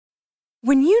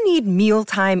When you need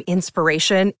mealtime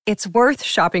inspiration, it's worth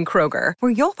shopping Kroger,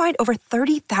 where you'll find over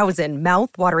 30,000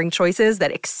 mouth-watering choices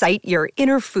that excite your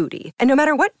inner foodie. And no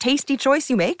matter what tasty choice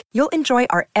you make, you'll enjoy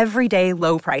our everyday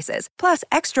low prices, plus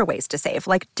extra ways to save,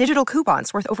 like digital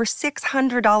coupons worth over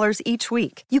 $600 each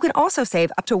week. You can also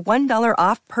save up to $1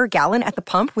 off per gallon at the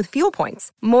pump with fuel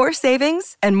points. More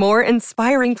savings and more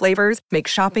inspiring flavors make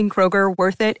shopping Kroger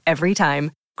worth it every time.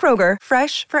 Kroger,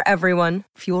 fresh for everyone.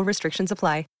 Fuel restrictions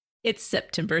apply. It's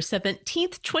September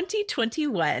 17th,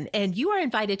 2021, and you are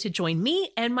invited to join me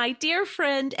and my dear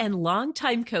friend and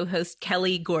longtime co-host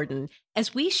Kelly Gordon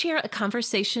as we share a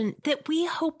conversation that we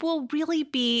hope will really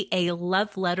be a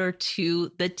love letter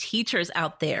to the teachers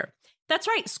out there. That's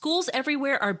right, schools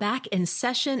everywhere are back in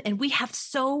session, and we have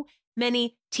so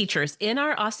many teachers in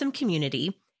our awesome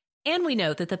community. And we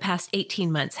know that the past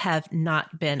 18 months have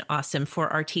not been awesome for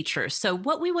our teachers. So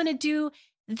what we want to do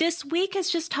this week is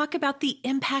just talk about the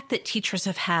impact that teachers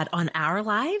have had on our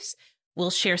lives. We'll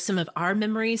share some of our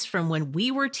memories from when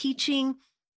we were teaching.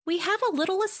 We have a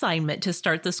little assignment to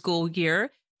start the school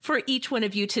year for each one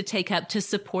of you to take up to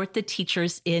support the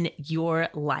teachers in your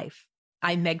life.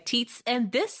 I'm Meg Tietz,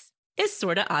 and this is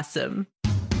Sorta Awesome.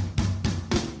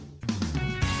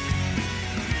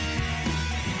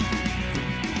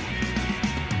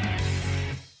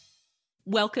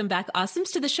 Welcome back,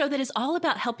 Awesomes, to the show that is all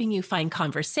about helping you find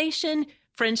conversation,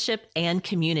 friendship, and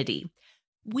community.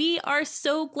 We are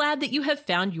so glad that you have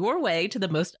found your way to the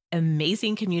most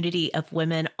amazing community of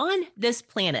women on this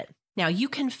planet. Now, you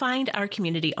can find our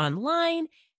community online,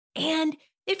 and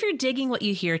if you're digging what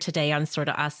you hear today on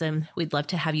Sorta Awesome, we'd love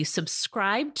to have you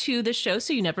subscribe to the show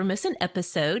so you never miss an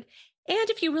episode. And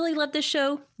if you really love the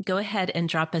show, go ahead and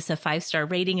drop us a 5-star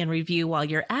rating and review while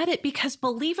you're at it, because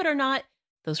believe it or not,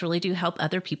 those really do help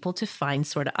other people to find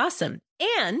Sorta Awesome.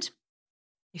 And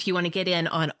if you want to get in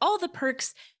on all the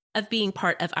perks of being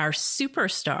part of our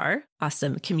superstar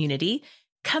awesome community,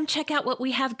 come check out what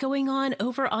we have going on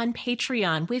over on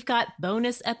Patreon. We've got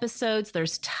bonus episodes.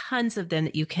 There's tons of them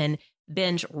that you can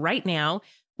binge right now.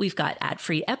 We've got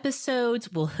ad-free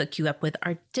episodes. We'll hook you up with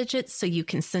our digits so you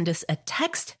can send us a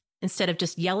text instead of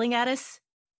just yelling at us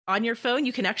on your phone.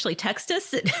 You can actually text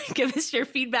us and give us your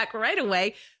feedback right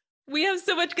away. We have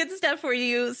so much good stuff for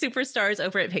you, superstars,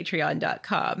 over at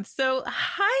patreon.com. So,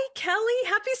 hi, Kelly.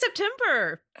 Happy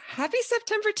September. Happy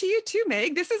September to you too,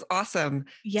 Meg. This is awesome.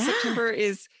 Yeah. September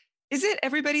is it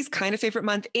everybody's kind of favorite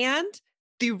month and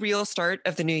the real start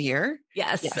of the new year?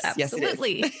 Yes,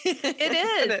 absolutely.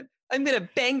 It is. I'm going to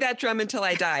bang that drum until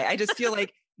I die. I just feel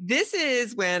like this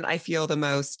is when I feel the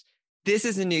most, this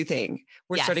is a new thing.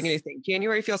 We're starting a new thing.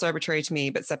 January feels arbitrary to me,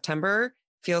 but September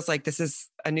feels like this is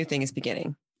a new thing is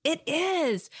beginning. It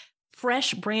is.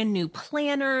 Fresh, brand new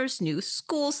planners, new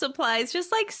school supplies,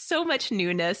 just like so much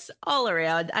newness all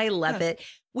around. I love it.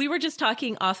 We were just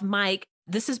talking off mic.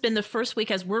 This has been the first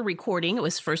week as we're recording. It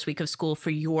was first week of school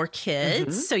for your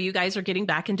kids. Mm-hmm. So you guys are getting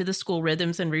back into the school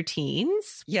rhythms and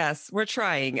routines. Yes, we're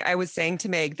trying. I was saying to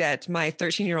Meg that my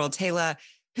 13-year-old Taylor,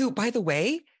 who, by the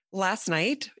way, last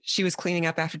night she was cleaning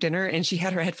up after dinner and she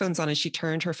had her headphones on and she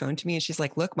turned her phone to me and she's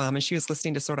like, "Look, Mom," and she was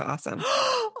listening to Sorta Awesome.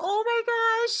 Oh my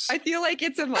gosh. I feel like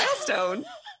it's a milestone.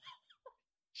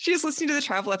 She was listening to the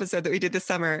travel episode that we did this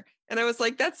summer. And I was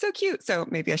like, that's so cute. So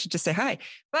maybe I should just say hi.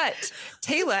 But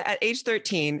Taylor, at age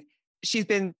 13, she's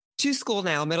been to school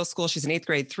now, middle school. She's in 8th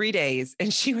grade, 3 days.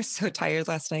 And she was so tired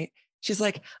last night. She's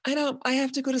like, I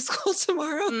have to go to school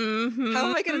tomorrow. Mm-hmm. How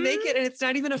am I going to make it? And it's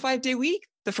not even a 5-day week,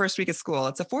 the first week of school.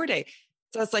 It's a 4-day.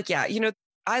 So it's like, yeah,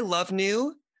 I love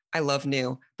new,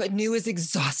 but new is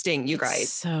exhausting, you guys.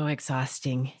 So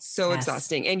exhausting. So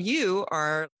exhausting. And you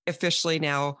are officially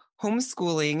now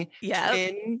homeschooling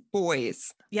twin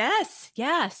boys. Yes.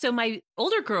 Yeah. So my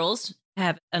older girls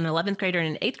have an 11th grader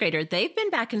and an 8th grader. They've been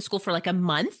back in school for like a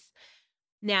month.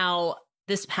 Now,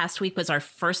 this past week was our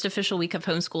first official week of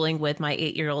homeschooling with my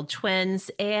 8-year-old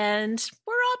twins, and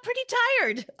we're all pretty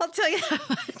tired. I'll tell you how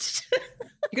much.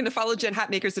 You're going to follow Jen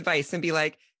Hatmaker's advice and be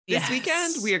like, this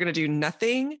weekend, we are going to do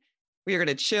nothing. We are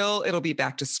going to chill. It'll be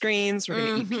back to screens. We're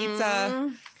going to eat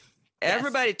pizza.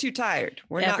 Everybody too tired.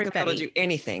 We're not going to be able to do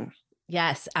anything.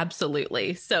 Yes,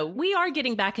 absolutely. So we are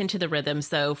getting back into the rhythms,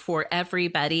 though, for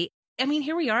everybody. I mean,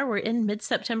 here we are. We're in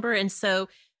mid-September. And so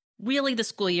really the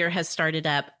school year has started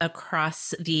up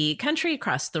across the country,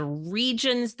 across the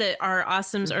regions that our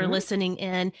awesomes are listening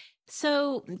in.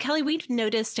 So, Kelly, we've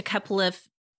noticed a couple of,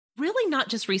 really not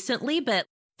just recently, but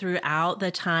throughout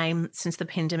the time since the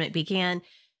pandemic began,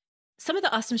 some of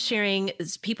the awesome sharing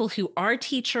is people who are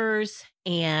teachers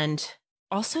and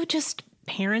also just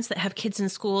parents that have kids in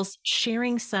schools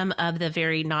sharing some of the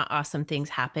very not awesome things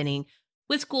happening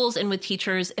with schools and with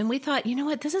teachers. And we thought, you know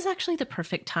what, this is actually the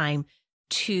perfect time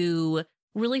to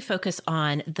really focus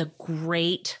on the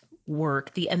great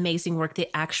work, the amazing work, the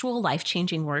actual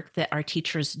life-changing work that our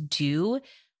teachers do.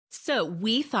 So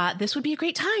we thought this would be a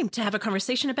great time to have a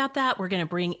conversation about that. We're going to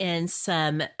bring in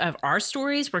some of our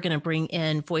stories. We're going to bring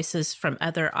in voices from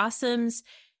other awesomes.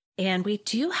 And we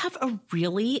do have a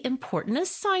really important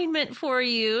assignment for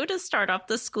you to start off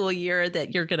the school year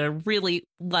that you're going to really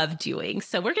love doing.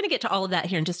 So we're going to get to all of that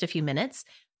here in just a few minutes.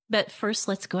 But first,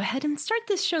 let's go ahead and start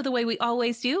this show the way we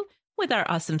always do with our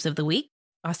Awesomes of the Week.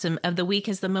 Awesome of the Week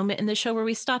is the moment in the show where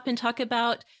we stop and talk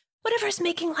about whatever's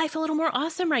making life a little more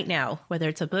awesome right now, whether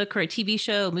it's a book or a TV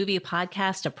show, a movie, a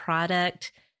podcast, a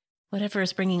product, whatever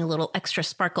is bringing a little extra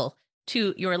sparkle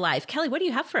to your life. Kelly, what do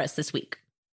you have for us this week?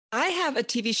 I have a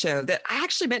TV show that I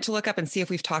actually meant to look up and see if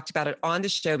we've talked about it on the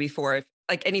show before, if,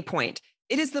 like any point.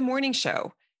 It is The Morning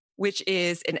Show, which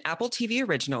is an Apple TV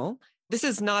original. This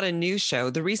is not a new show.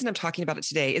 The reason I'm talking about it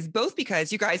today is both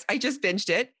because, you guys, I just binged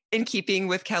it in keeping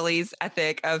with Kelly's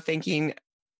ethic of thinking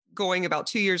going about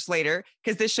 2 years later,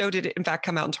 because this show did, in fact,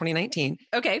 come out in 2019.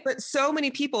 Okay. But so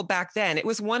many people back then, it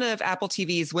was one of Apple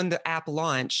TV's, when the app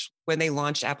launched, when they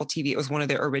launched Apple TV, it was one of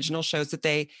their original shows that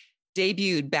they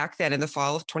debuted back then in the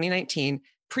fall of 2019,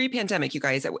 pre-pandemic, you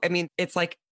guys. I mean, it's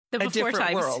like the a different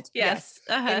times. world. Yes.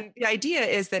 Uh-huh. And the idea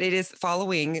is that it is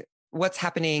following what's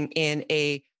happening in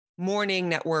a morning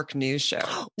network news show.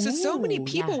 So many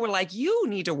people were like, you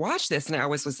need to watch this. And I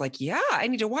was like, yeah, I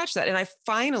need to watch that. And I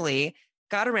finally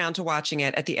got around to watching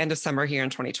it at the end of summer here in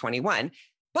 2021.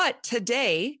 But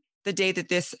today, the day that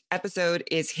this episode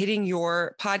is hitting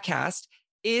your podcast,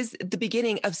 is the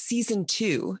beginning of season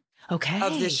 2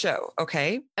 of this show.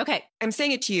 Okay. I'm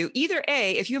saying it to you. Either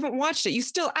A, if you haven't watched it, you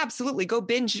still absolutely go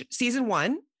binge season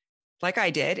 1 like I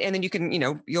did. And then you can,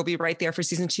 you'll be right there for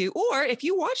season 2. Or if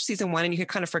you watch season 1 and you had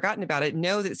kind of forgotten about it,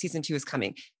 know that season 2 is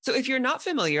coming. So if you're not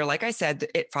familiar, like I said,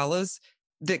 it follows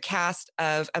the cast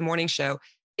of a morning show.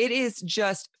 It is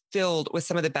just filled with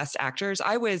some of the best actors.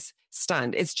 I was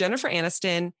stunned. It's Jennifer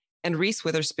Aniston and Reese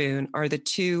Witherspoon are the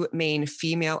 2 main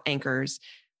female anchors.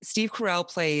 Steve Carell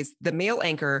plays the male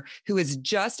anchor who has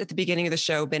just at the beginning of the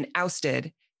show been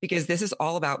ousted because this is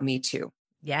all about Me Too.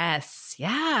 Yes.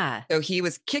 Yeah. So he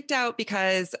was kicked out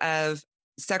because of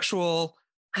sexual,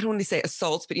 I don't want to say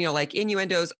assaults, but, like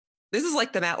innuendos. This is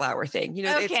like the Matt Lauer thing.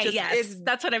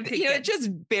 That's what I'm thinking. It just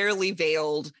barely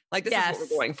veiled. Like this is what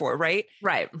we're going for, right?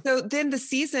 Right. So then the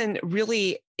season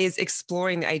really is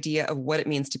exploring the idea of what it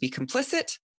means to be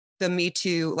complicit, the Me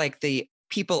Too, like the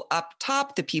people up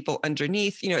top, the people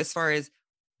underneath, as far as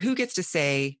who gets to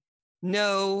say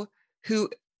no, who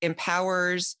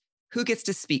empowers, who gets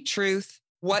to speak truth,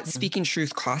 what speaking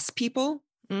truth costs people.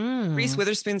 Reese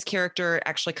Witherspoon's character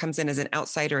actually comes in as an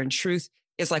outsider, and truth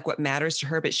is like what matters to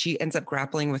her, but she ends up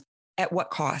grappling with at what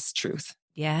cost truth.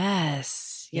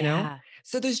 Yes. You know?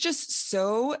 So there's just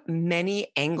so many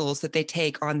angles that they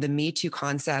take on the Me Too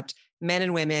concept, men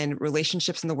and women,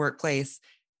 relationships in the workplace.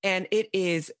 And it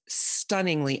is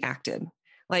stunningly acted.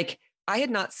 Like I had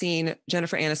not seen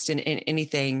Jennifer Aniston in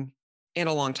anything in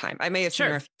a long time. I may have seen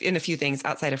her in a few things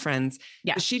outside of Friends.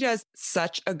 Yeah. But she does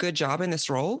such a good job in this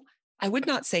role. I would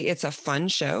not say it's a fun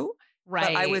show,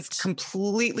 right? But I was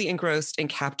completely engrossed and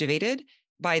captivated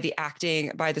by the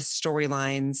acting, by the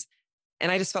storylines.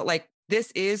 And I just felt like this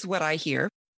is what I hear.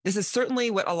 This is certainly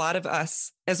what a lot of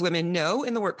us as women know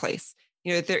in the workplace.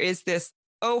 There is this,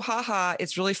 oh, haha,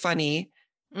 it's really funny.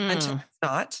 Until it's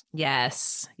not.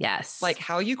 Yes. Like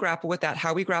how you grapple with that,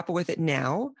 how we grapple with it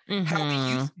now, how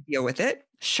we used to deal with it.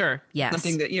 Sure. Yes.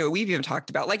 Something that, we've even talked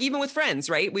about, like even with Friends,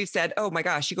 right? We've said, oh my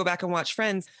gosh, you go back and watch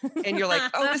Friends and you're like,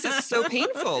 oh, this is so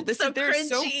painful.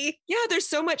 There's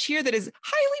so much here that is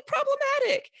highly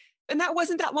problematic. And that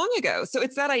wasn't that long ago. So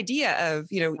it's that idea of,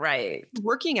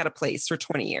 working at a place for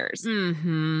 20 years.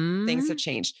 Things have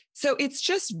changed. So it's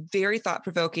just very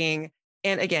thought-provoking.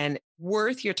 And again,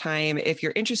 worth your time if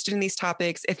you're interested in these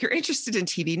topics, if you're interested in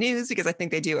TV news, because I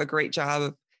think they do a great job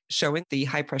of showing the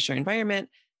high pressure environment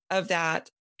of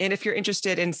that. And if you're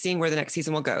interested in seeing where the next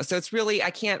season will go. So it's really, I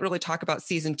can't really talk about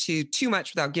season 2 too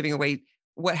much without giving away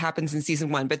what happens in season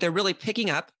 1, but they're really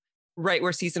picking up right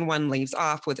where season 1 leaves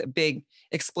off with a big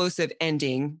explosive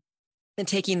ending and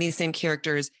taking these same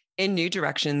characters in new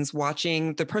directions,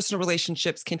 watching the personal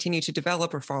relationships continue to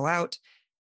develop or fall out.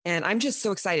 And I'm just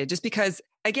so excited just because,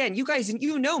 again, you guys,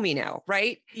 you know me now,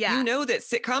 right? Yeah. You know that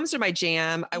sitcoms are my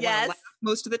jam. I want to laugh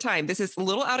most of the time. This is a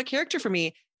little out of character for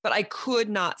me, but I could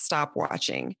not stop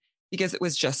watching because it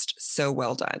was just so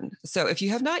well done. So if you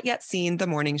have not yet seen The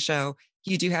Morning Show,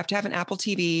 you do have to have an Apple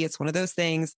TV. It's one of those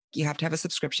things. You have to have a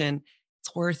subscription.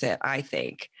 It's worth it, I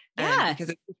think. Yeah. Because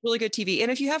it's really good TV.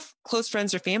 And if you have close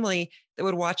friends or family that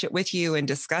would watch it with you and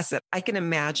discuss it, I can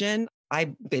imagine,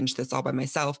 I binged this all by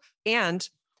myself. And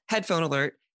headphone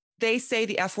alert, they say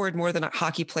the F word more than a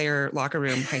hockey player locker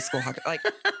room, high school hockey. Like,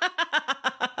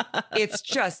 it's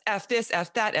just F this,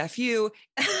 F that, F you,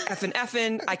 F and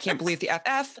F'in. I can't believe the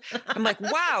FF. I'm like,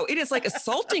 wow, it is like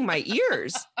assaulting my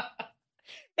ears.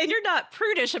 And you're not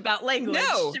prudish about language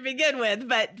to begin with,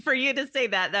 but for you to say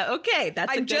that, okay,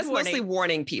 that's I'm just warning. mostly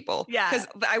warning people. Yeah. Because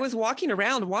I was walking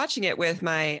around watching it with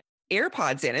my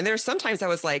AirPods in, and there's sometimes I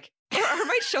was like, are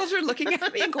my children looking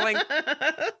at me and going,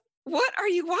 what are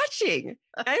you watching?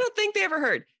 I don't think they ever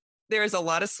heard. There's a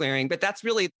lot of swearing, but that's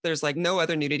really, there's like no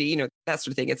other nudity, that sort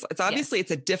of thing. It's obviously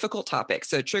it's a difficult topic.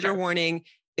 So trigger warning,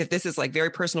 if this is like very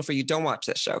personal for you, don't watch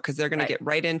this show because they're going to get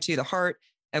right into the heart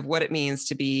of what it means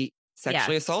to be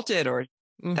sexually assaulted or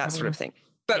that sort of thing.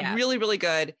 But really, really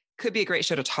good. Could be a great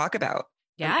show to talk about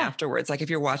afterwards. Like if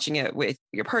you're watching it with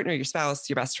your partner, your spouse,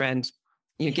 your best friend,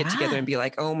 you get together and be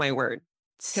like, oh my word.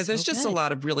 Because there's just a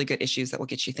lot of really good issues that will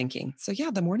get you thinking. So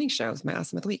yeah, the morning show is my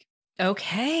awesome of the week.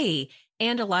 Okay.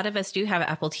 And a lot of us do have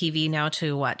Apple TV now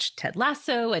to watch Ted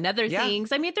Lasso and other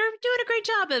things. I mean, they're doing a great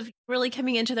job of really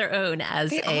coming into their own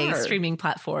as a streaming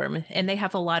platform. And they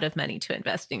have a lot of money to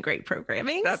invest in great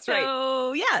programming. That's right.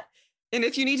 So yeah. And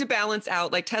if you need to balance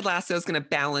out, like Ted Lasso is going to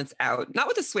balance out, not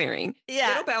with the swearing.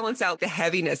 Yeah. It'll balance out the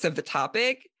heaviness of the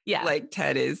topic. Yeah. Like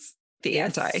Ted is the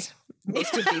anti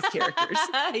most of these characters.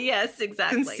 Yes,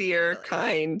 exactly. Sincere,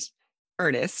 kind,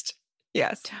 earnest.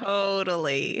 Yes.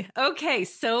 Totally. Okay.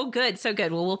 So good. So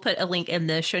good. Well, we'll put a link in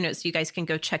the show notes so you guys can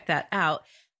go check that out.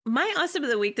 My awesome of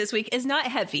the week this week is not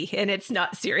heavy and it's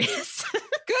not serious.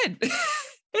 Good.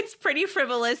 It's pretty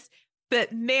frivolous,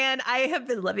 but man, I have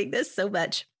been loving this so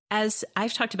much. As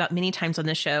I've talked about many times on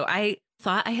the show, I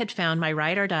thought I had found my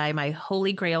ride or die, my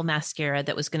holy grail mascara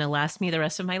that was going to last me the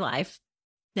rest of my life.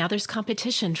 Now there's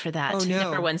competition for that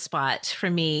number one spot for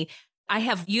me. I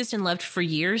have used and loved for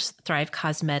years Thrive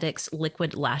Cosmetics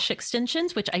liquid lash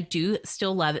extensions, which I do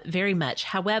still love very much.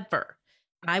 However,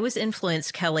 I was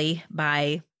influenced, Kelly,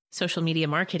 by social media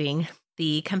marketing.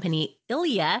 The company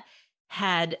Ilia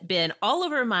had been all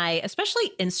over my,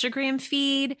 especially Instagram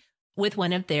feed with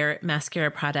one of their mascara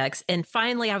products. And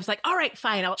finally, I was like, all right,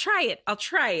 fine, I'll try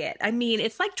it. I mean,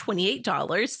 it's like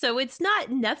 $28, so it's not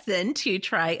nothing to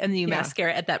try a new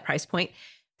mascara at that price point.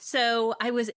 So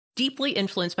I was deeply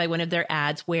influenced by one of their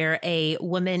ads where a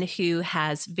woman who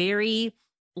has very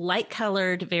light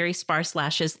colored, very sparse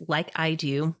lashes like I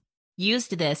do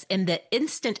used this, and the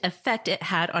instant effect it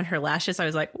had on her lashes, I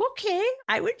was like, okay,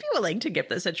 I would be willing to give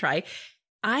this a try.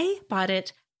 I bought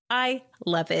it. I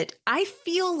love it. I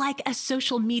feel like a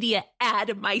social media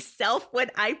ad myself when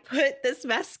I put this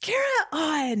mascara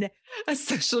on. A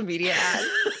social media ad.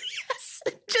 Yes.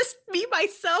 Just me,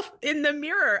 myself in the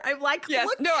mirror. I'm like,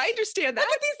 look, no, I understand that.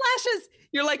 Look at these lashes.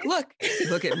 You're like,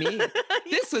 look at me.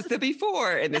 This was the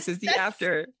before and this is the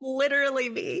after. Literally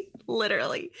me.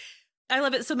 Literally. I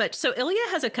love it so much. So Ilia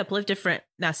has a couple of different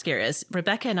mascaras.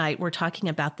 Rebecca and I were talking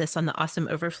about this on the Awesome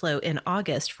Overflow in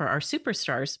August for our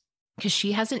superstars, because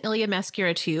she has an Ilia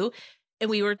mascara too. And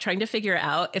we were trying to figure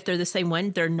out if they're the same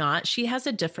one. They're not. She has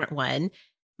a different one.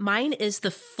 Mine is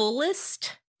the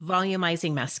fullest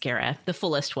volumizing mascara, the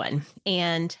fullest one.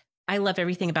 And I love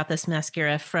everything about this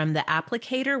mascara, from the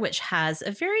applicator, which has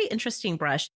a very interesting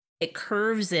brush. It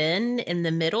curves in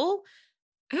the middle.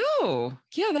 Oh,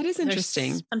 yeah, that is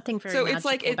interesting. There's something very so magical it's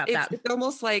like about that. It's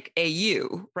almost like a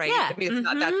U, right? Yeah. I mean, it's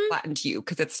not that flattened U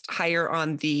because it's higher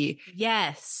on the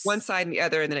one side and the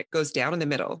other, and then it goes down in the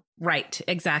middle. Right,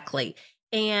 exactly.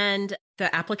 And the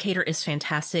applicator is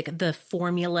fantastic. The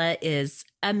formula is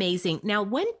amazing. Now,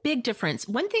 one big difference,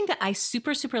 one thing that I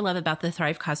super, super love about the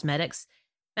Thrive Cosmetics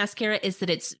mascara is that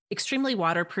it's extremely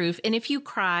waterproof. And if you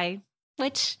cry,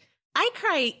 which I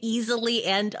cry easily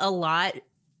and a lot,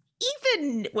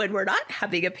 even when we're not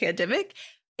having a pandemic.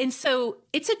 And so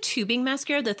it's a tubing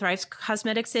mascara, the Thrive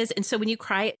Cosmetics is. And so when you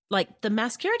cry, like the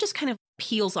mascara just kind of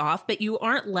peels off, but you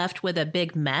aren't left with a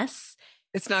big mess.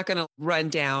 It's not going to run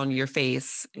down your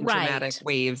face in dramatic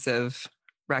waves of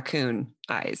raccoon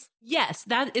eyes. Yes,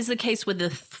 that is the case with the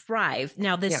Thrive.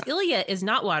 Now, this Ilia is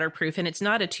not waterproof and it's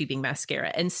not a tubing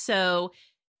mascara. And so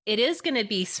it is going to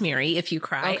be smeary if you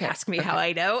cry. Okay. Ask me how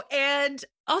I know. And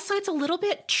also, it's a little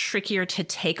bit trickier to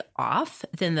take off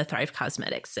than the Thrive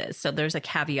Cosmetics is. So there's a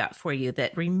caveat for you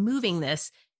that removing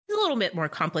this is a little bit more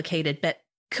complicated. But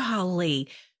golly,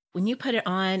 when you put it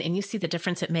on and you see the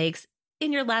difference it makes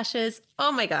in your lashes,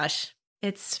 oh my gosh,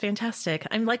 it's fantastic.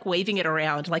 I'm like waving it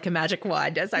around like a magic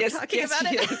wand as I'm talking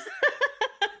about it.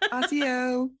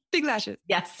 Osio, big lashes.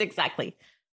 Yes, exactly.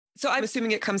 So I'm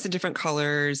assuming it comes in different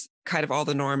colors, kind of all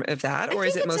the norm of that, or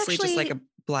is it mostly just like a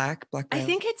black brown? I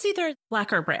think it's either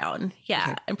black or brown. Yeah,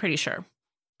 okay. I'm pretty sure.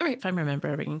 All right. If I remember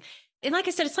everything. And like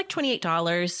I said, it's like $28.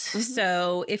 Mm-hmm.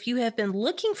 So if you have been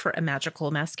looking for a magical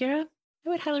mascara, I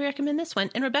would highly recommend this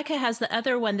one. And Rebecca has the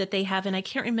other one that they have, and I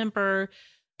can't remember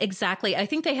exactly. I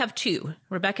think they have two.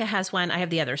 Rebecca has one. I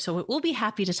have the other. So we'll be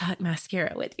happy to talk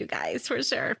mascara with you guys for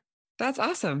sure. That's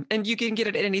awesome. And you can get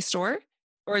it at any store?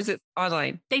 Or is it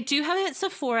online? They do have it at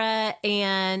Sephora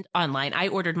and online. I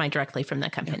ordered mine directly from the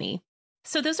company. Yeah.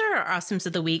 So those are our awesomes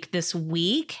of the week this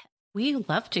week. We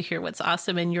love to hear what's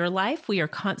awesome in your life. We are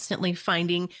constantly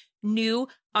finding new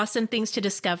awesome things to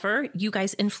discover. You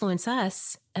guys influence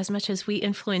us as much as we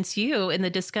influence you in the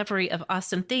discovery of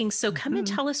awesome things. So come and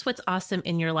tell us what's awesome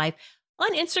in your life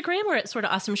on Instagram. We're at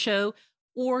Sorta Awesome Show,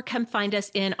 or come find us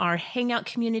in our Hangout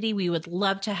community. We would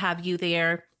love to have you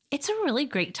there. It's a really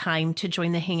great time to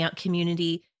join the Hangout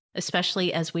community,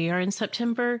 especially as we are in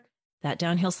September, that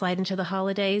downhill slide into the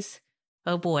holidays.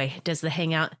 Oh boy, does the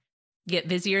Hangout get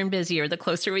busier and busier the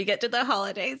closer we get to the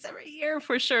holidays every year,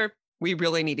 for sure. We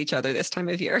really need each other this time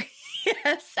of year.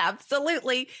 Yes,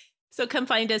 absolutely. So come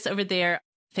find us over there,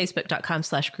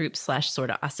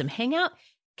 facebook.com/group/Sorta Awesome Hangout.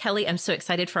 Kelly, I'm so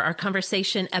excited for our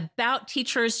conversation about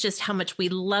teachers, just how much we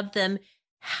love them,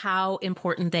 how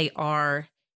important they are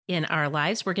in our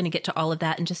lives. We're going to get to all of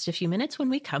that in just a few minutes when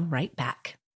we come right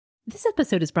back. This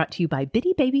episode is brought to you by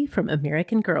Bitty Baby from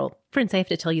American Girl. Friends, I have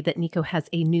to tell you that Nico has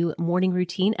a new morning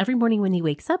routine. Every morning when he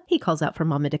wakes up, he calls out for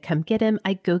Mama to come get him.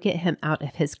 I go get him out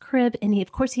of his crib, and he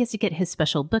has to get his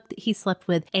special book that he slept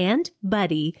with and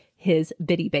Buddy, his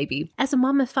Bitty Baby. As a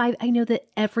mom of 5, I know that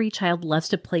every child loves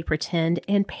to play pretend,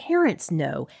 and parents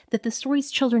know that the stories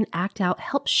children act out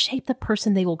help shape the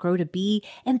person they will grow to be.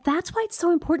 And that's why it's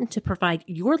so important to provide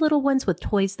your little ones with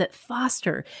toys that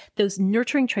foster those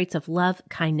nurturing traits of love,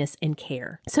 kindness, and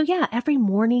care. So yeah, every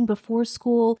morning before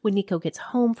school, when Nico gets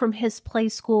home from his play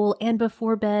school and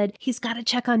before bed, he's got to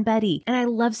check on Buddy. And I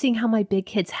love seeing how my big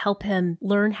kids help him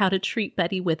learn how to treat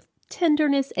Buddy with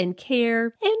tenderness and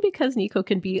care. And because Nico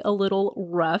can be a little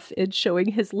rough in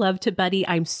showing his love to Buddy,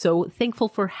 I'm so thankful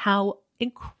for how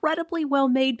incredibly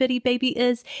well-made Bitty Baby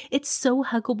is. It's so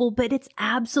huggable, but it's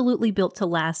absolutely built to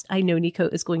last. I know Nico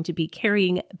is going to be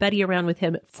carrying Buddy around with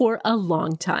him for a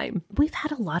long time. We've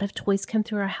had a lot of toys come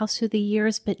through our house through the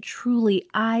years, but truly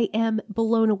I am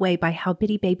blown away by how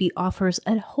Bitty Baby offers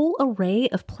a whole array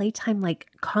of playtime-like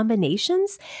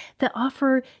combinations that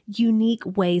offer unique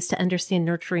ways to understand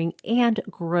nurturing and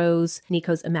grows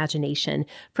Nico's imagination.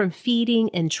 From feeding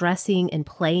and dressing and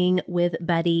playing with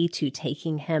Buddy to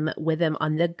taking him with him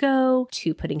on the go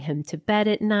to putting him to bed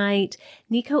at night,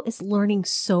 Nico is learning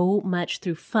so much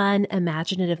through fun,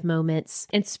 imaginative moments.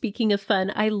 And speaking of fun,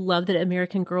 I love that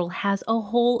American Girl has a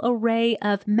whole array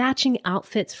of matching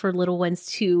outfits for little ones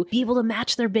to be able to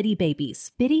match their Bitty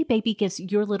Babies. Bitty Baby gives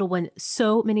your little one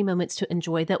so many moments to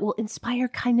enjoy that will inspire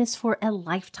kindness for a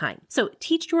lifetime. So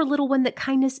teach your little one that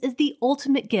kindness is the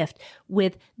ultimate gift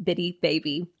with Bitty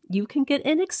Baby. You can get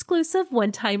an exclusive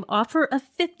one-time offer of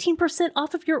 15%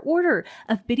 off of your order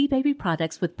of Bitty Baby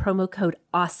products with promo code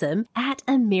AWESOME at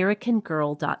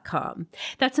AmericanGirl.com.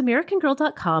 That's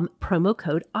AmericanGirl.com, promo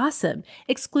code AWESOME.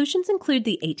 Exclusions include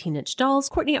the 18-inch dolls,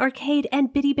 Courtney Arcade,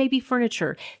 and Bitty Baby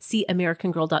furniture. See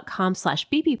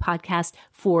AmericanGirl.com/BB podcast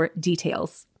for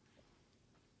details.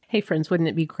 Hey friends, wouldn't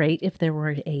it be great if there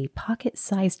were a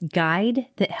pocket-sized guide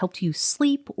that helped you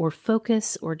sleep or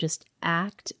focus or just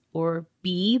act or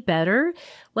be better?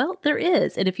 Well, there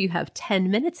is. And if you have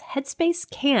 10 minutes, Headspace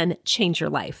can change your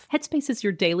life. Headspace is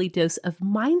your daily dose of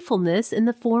mindfulness in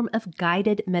the form of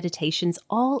guided meditations,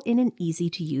 all in an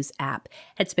easy-to-use app.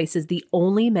 Headspace is the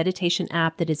only meditation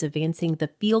app that is advancing the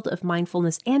field of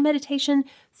mindfulness and meditation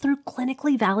through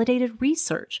clinically validated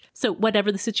research. So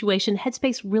whatever the situation,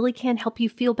 Headspace really can help you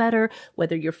feel better.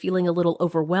 Whether you're feeling a little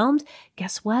overwhelmed,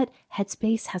 guess what?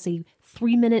 Headspace has a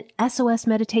 3-minute SOS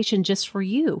meditation just for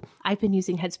you. I've been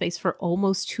using Headspace for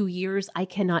almost 2 years. I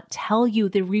cannot tell you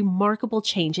the remarkable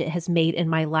change it has made in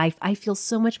my life. I feel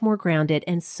so much more grounded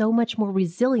and so much more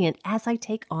resilient as I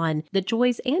take on the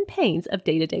joys and pains of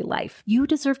day-to-day life. You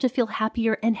deserve to feel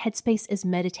happier, and Headspace is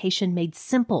meditation made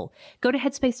simple. Go to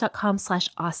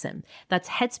headspace.com/awesome. That's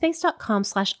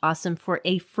headspace.com/awesome for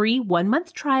a free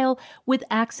 1-month trial with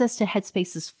access to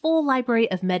Headspace's full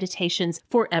library of meditations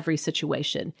for every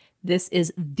situation. This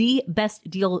is the best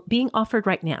deal being offered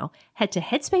right now. Head to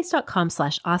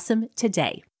headspace.com/awesome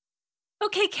today.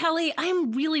 Okay, Kelly,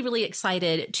 I'm really, really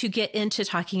excited to get into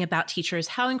talking about teachers,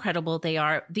 how incredible they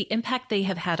are, the impact they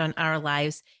have had on our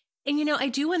lives. And, you know, I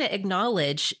do want to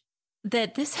acknowledge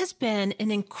that this has been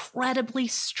an incredibly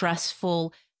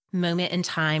stressful, moment in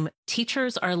time.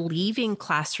 Teachers are leaving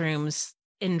classrooms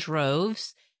in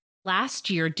droves. Last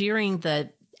year, during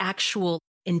the actual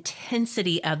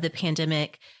intensity of the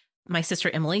pandemic, my sister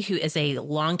Emily, who is a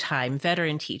longtime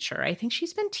veteran teacher, I think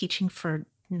she's been teaching for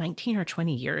 19 or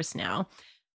 20 years now.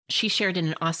 She shared in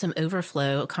an awesome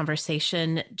overflow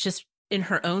conversation, just in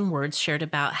her own words, shared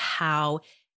about how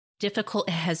difficult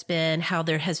it has been, how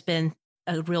there has been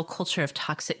a real culture of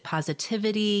toxic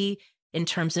positivity in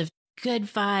terms of good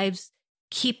vibes,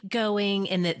 keep going,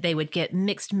 and that they would get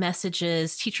mixed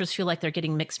messages. Teachers feel like they're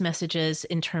getting mixed messages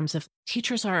in terms of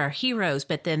teachers are our heroes,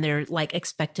 but then they're like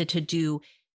expected to do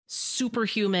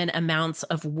superhuman amounts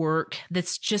of work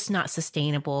that's just not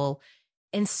sustainable.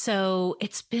 And so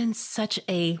it's been such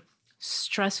a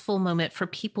stressful moment for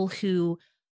people who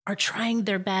are trying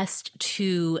their best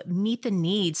to meet the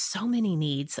needs, so many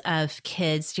needs of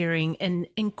kids during an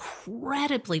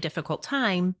incredibly difficult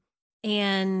time,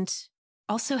 and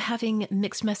also having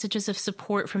mixed messages of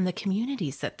support from the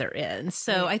communities that they're in.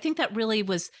 So I think that really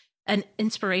was an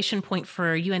inspiration point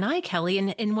for you and I, Kelly,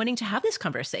 in wanting to have this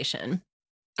conversation.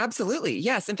 Absolutely.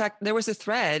 Yes. In fact, there was a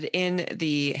thread in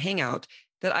the Hangout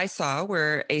that I saw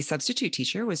where a substitute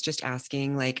teacher was just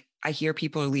asking, like, I hear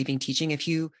people are leaving teaching. If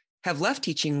you have left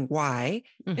teaching, why?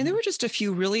 Mm-hmm. And there were just a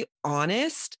few really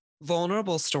honest,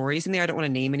 vulnerable stories in there. I don't want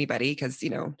to name anybody because,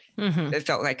 Mm-hmm. it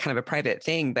felt like kind of a private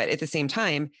thing, but at the same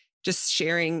time, just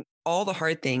sharing all the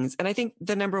hard things. And I think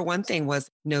the number one thing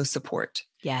was no support.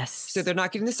 Yes. So they're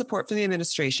not getting the support from the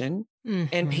administration,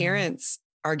 Mm-hmm. and parents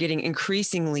are getting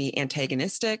increasingly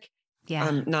antagonistic,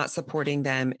 not supporting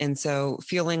them. And so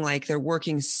feeling like they're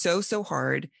working so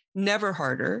hard, never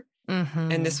harder.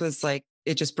 Mm-hmm. And this was like,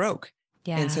 it just broke.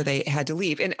 Yeah. And so they had to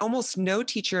leave. And almost no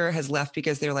teacher has left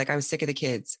because they're like, I was sick of the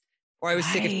kids, or I was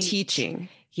sick of teaching.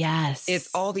 Yes. It's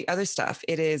all the other stuff.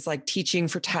 It is like teaching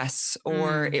for tests,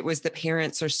 or it was the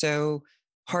parents are so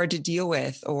hard to deal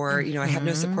with, or, I have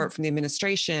no support from the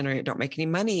administration, or I don't make any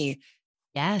money.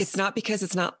 Yes. It's not because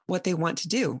it's not what they want to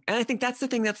do. And I think that's the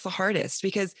thing that's the hardest,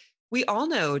 because we all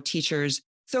know teachers,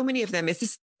 so many of them, it's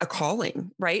just a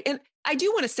calling, right? And I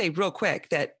do want to say real quick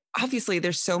that obviously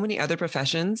there's so many other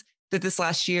professions that this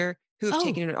last year who have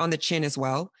taken it on the chin as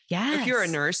well. Yes. If you're a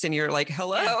nurse and you're like,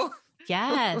 hello.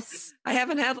 Yes. I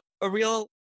haven't had a real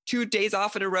 2 days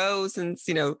off in a row since,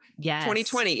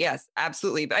 2020. Yes,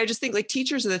 absolutely. But I just think like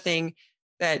teachers are the thing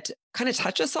that kind of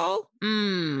touch us all,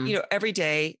 every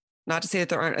day. Not to say that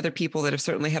there aren't other people that have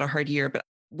certainly had a hard year, but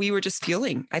we were just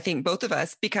feeling, I think both of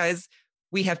us, because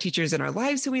we have teachers in our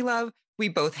lives who we love. We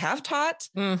both have taught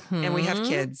and we have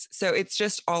kids. So it's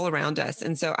just all around us.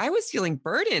 And so I was feeling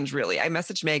burdened, really. I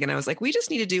messaged Meg and I was like, we just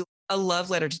need to do a love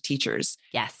letter to teachers.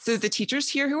 Yes. So the teachers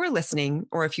here who are listening,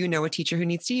 or if you know a teacher who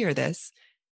needs to hear this,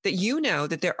 that you know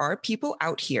that there are people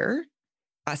out here,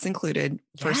 us included,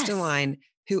 first in line,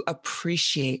 who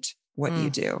appreciate what you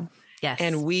do. Yes.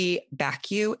 And we back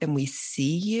you and we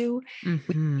see you. We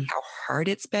see how hard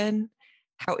it's been,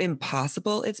 how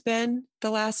impossible it's been the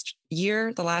last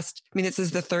year, this is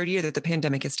the third year that the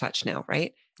pandemic has touched now,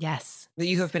 right? Yes. That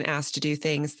you have been asked to do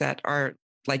things that are,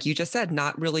 like you just said,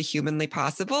 not really humanly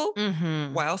possible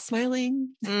while smiling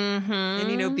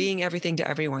and, being everything to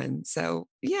everyone. So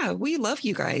yeah, we love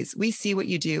you guys. We see what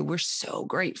you do. We're so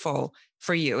grateful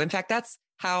for you. In fact, that's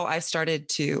how I started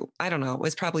to, I don't know, it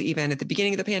was probably even at the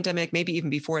beginning of the pandemic, maybe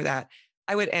even before that,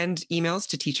 I would end emails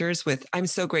to teachers with, I'm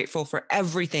so grateful for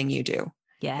everything you do.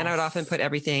 Yes. And I would often put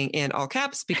everything in all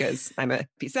caps because I'm a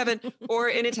P7, or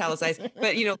in italicized,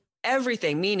 but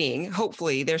everything, meaning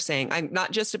hopefully they're saying, I'm not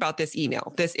just about this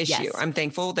email, this issue. Yes. I'm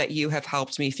thankful that you have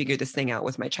helped me figure this thing out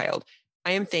with my child.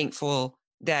 I am thankful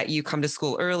that you come to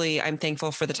school early. I'm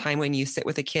thankful for the time when you sit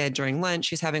with a kid during lunch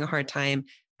who's having a hard time.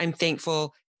 I'm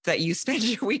thankful that you spend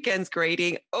your weekends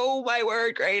grading. Oh my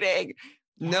word, grading.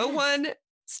 Yes. No one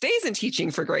stays in teaching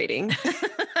for grading.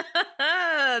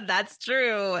 That's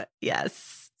true.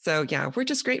 Yes. So yeah, we're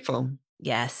just grateful.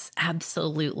 Yes,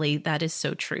 absolutely. That is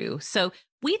so true. So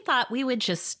we thought we would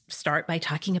just start by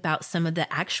talking about some of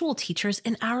the actual teachers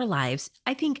in our lives.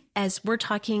 I think as we're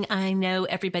talking, I know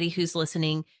everybody who's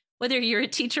listening, whether you're a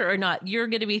teacher or not, you're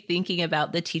going to be thinking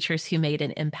about the teachers who made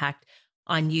an impact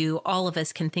on you. All of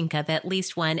us can think of at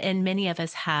least one, and many of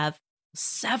us have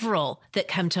several that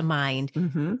come to mind.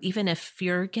 Even if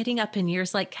you're getting up in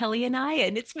years like Kelly and I,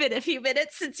 and it's been a few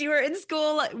minutes since you were in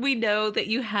school, we know that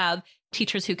you have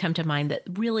teachers who come to mind that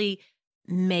really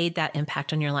made that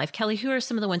impact on your life. Kelly, who are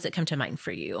some of the ones that come to mind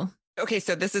for you? Okay,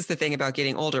 so this is the thing about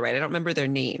getting older, right? I don't remember their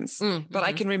names, but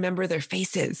I can remember their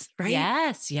faces, right?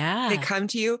 Yes, yeah. They come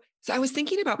to you. So I was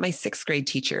thinking about my 6th grade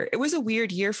teacher. It was a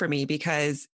weird year for me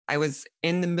because I was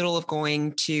in the middle of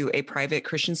going to a private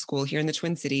Christian school here in the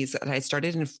Twin Cities that I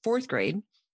started in 4th grade.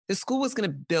 The school was going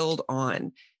to build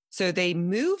on. So they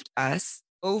moved us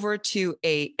over to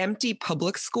a empty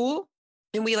public school.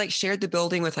 And we like shared the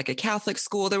building with like a Catholic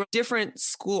school. There were different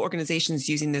school organizations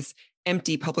using this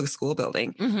empty public school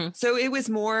building. Mm-hmm. So it was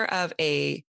more of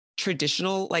a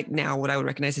traditional, like now what I would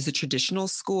recognize as a traditional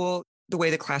school, the way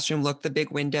the classroom looked, the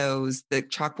big windows, the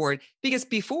chalkboard, because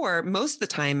before most of the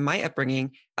time, my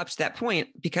upbringing up to that point,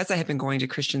 because I had been going to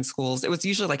Christian schools, it was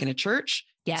usually like in a church.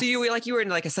 Yes. So you were in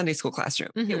like a Sunday school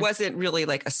classroom. Mm-hmm. It wasn't really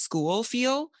like a school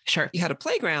feel. Sure. You had a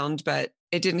playground, but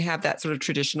it didn't have that sort of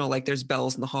traditional, like there's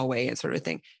bells in the hallway and sort of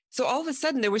thing. So all of a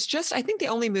sudden there was just, I think they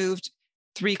only moved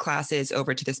 3 classes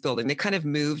over to this building. They kind of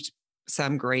moved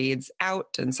some grades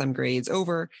out and some grades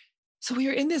over. So we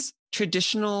were in this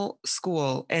traditional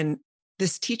school, and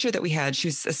this teacher that we had, she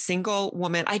was a single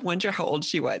woman. I wonder how old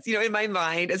she was. You know, in my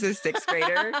mind as a 6th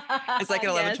grader, as like an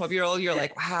 11, 12-year-old, you're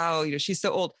like, wow, you know, she's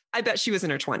so old. I bet she was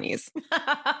in her 20s.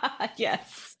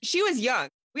 Yes. She was young.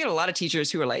 We had a lot of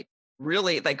teachers who were like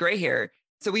really like gray hair.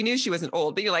 So we knew she wasn't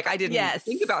old, but you're like, I didn't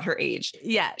think about her age.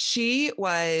 Yeah. She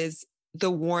was the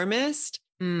warmest,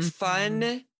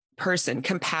 fun person,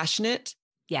 compassionate.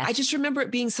 Yes. I just remember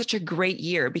it being such a great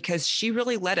year because she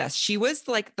really led us. She was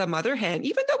like the mother hen,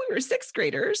 even though we were 6th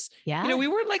graders. Yeah. You know, we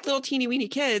weren't like little teeny weeny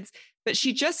kids, but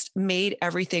she just made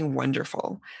everything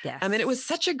wonderful. Yes. I mean, it was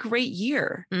such a great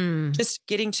year. Just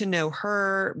getting to know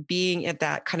her, being at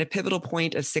that kind of pivotal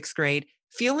point of 6th grade,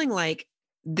 feeling like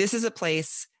this is a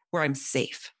place where I'm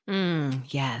safe.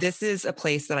 Yes. This is a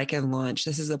place that I can launch.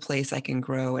 This is a place I can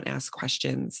grow and ask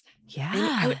questions. Yeah.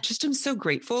 And I just am so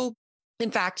grateful.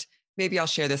 In fact, maybe I'll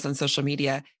share this on social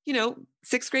media. You know,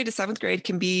 6th grade to 7th grade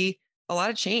can be a lot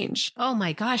of change. Oh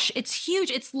my gosh, it's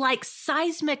huge. It's like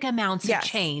seismic amounts of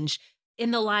change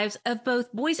in the lives of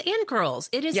both boys and girls.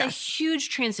 It is a huge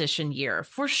transition year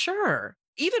for sure.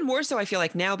 Even more so, I feel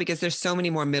like now, because there's so many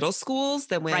more middle schools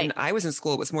than when I was in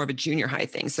school, it was more of a junior high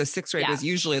thing. So 6th grade was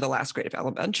usually the last grade of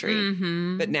elementary,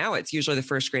 but now it's usually the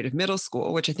first grade of middle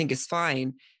school, which I think is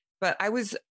fine. But I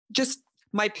was just,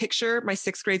 my picture, my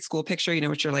 6th grade school picture, you know,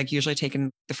 which are like usually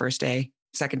taken the first day,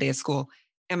 second day of school,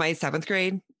 and my 7th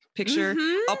grade picture,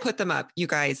 I'll put them up. You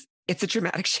guys, it's a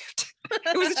dramatic shift.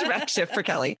 It was a dramatic shift for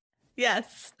Kelly.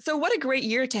 Yes. So what a great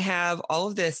year to have all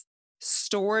of this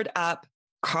stored up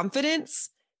confidence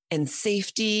and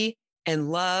safety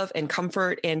and love and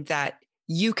comfort, and that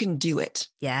you can do it.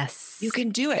 Yes. You can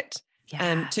do it.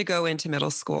 Yeah. To go into middle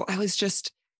school.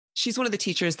 She's one of the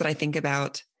teachers that I think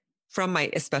about from my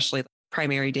especially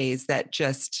primary days that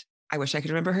just, I wish I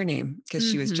could remember her name because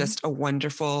she was just a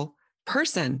wonderful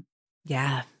person.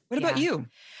 Yeah. What about you?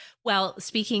 Well,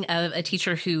 speaking of a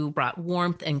teacher who brought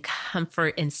warmth and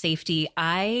comfort and safety,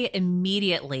 I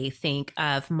immediately think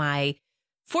of my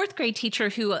 4th grade teacher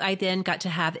who I then got to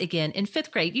have again in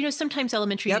 5th grade. You know, sometimes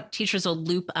elementary teachers will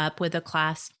loop up with a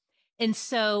class. And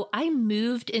so I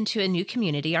moved into a new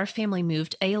community. Our family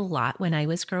moved a lot when I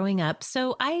was growing up.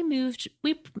 So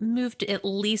we moved at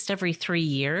least every 3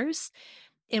 years.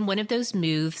 And one of those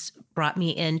moves brought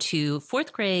me into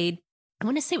 4th grade. I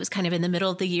want to say it was kind of in the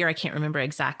middle of the year. I can't remember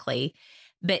exactly,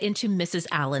 but into Mrs.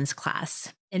 Allen's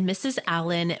class. And Mrs.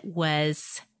 Allen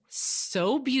was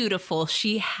so beautiful.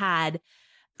 She had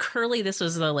this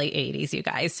was the late 80s, you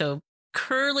guys. So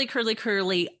curly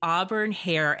auburn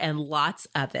hair and lots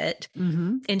of it.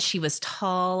 And she was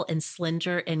tall and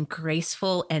slender and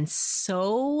graceful and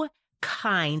so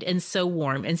kind and so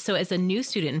warm. And so as a new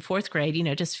student in 4th grade, you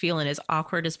know, just feeling as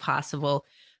awkward as possible,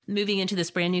 moving into this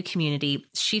brand new community,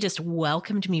 she just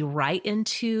welcomed me right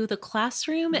into the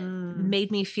classroom. It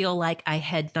made me feel like I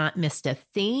had not missed a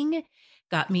thing,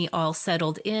 got me all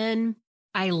settled in.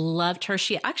 I loved her.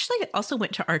 She actually also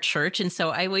went to our church. And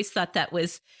so I always thought that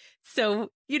was so,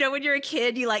 you know, when you're a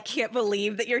kid, you like can't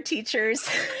believe that your teachers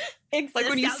exist. Like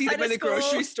when you see them in the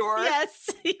grocery store. Yes.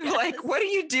 You're like, what are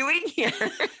you doing here?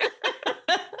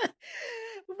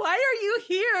 Why are you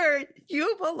here?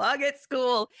 You belong at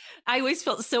school. I always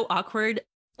felt so awkward.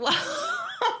 Well,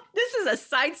 this is a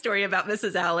side story about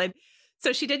Mrs. Allen.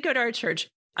 So she did go to our church.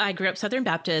 I grew up Southern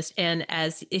Baptist. And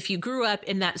if you grew up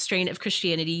in that strain of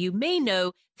Christianity, you may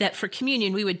know that for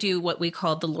communion, we would do what we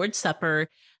called the Lord's Supper,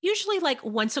 usually like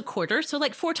once a quarter. So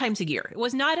like 4 times a year. It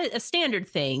was not a standard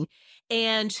thing.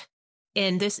 And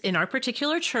in our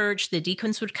particular church, the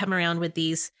deacons would come around with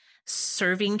these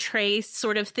serving tray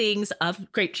sort of things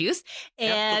of grape juice.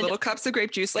 And the little cups of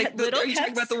grape juice. Like, are you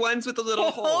talking about the ones with the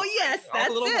little holes? Oh, yes, that's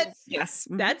it. Holes. Yes.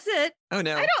 That's it. Oh,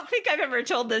 no. I don't think I've ever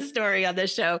told this story on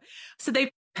this show. So they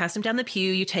pass them down the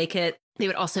pew. You take it. They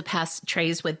would also pass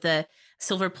trays with the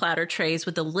silver platter trays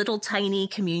with the little tiny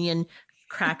communion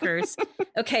crackers.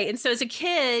 Okay. And so as a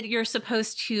kid, you're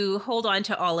supposed to hold on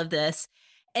to all of this.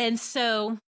 And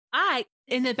so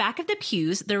in the back of the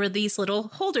pews, there were these little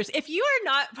holders. If you are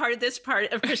not part of this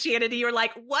part of Christianity, you're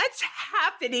like, what's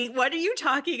happening? What are you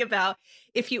talking about?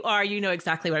 If you are, you know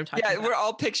exactly what I'm talking about. Yeah, we're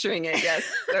all picturing it. Yes.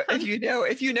 So if you know,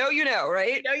 you know,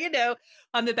 right? You know.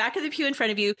 On the back of the pew in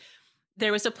front of you,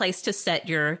 there was a place to set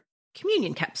your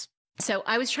communion cups. So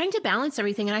I was trying to balance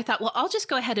everything. And I thought, well, I'll just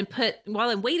go ahead and while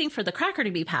I'm waiting for the cracker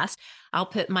to be passed, I'll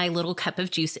put my little cup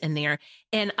of juice in there.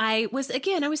 And I was a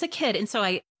kid. And so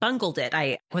I bungled it.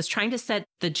 I was trying to set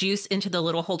the juice into the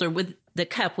little holder with the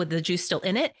cup with the juice still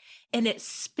in it. And it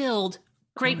spilled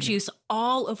grape juice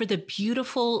all over the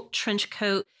beautiful trench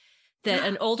coat that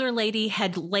an older lady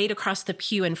had laid across the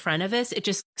pew in front of us. It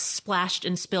just splashed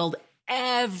and spilled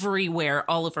everywhere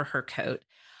all over her coat.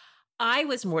 I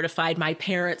was mortified. My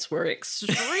parents were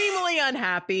extremely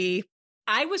unhappy.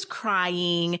 I was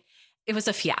crying. It was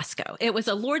a fiasco. It was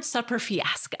a Lord's Supper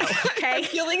fiasco. Okay. I'm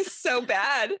feeling so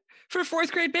bad for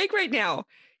fourth grade bake right now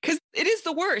because it is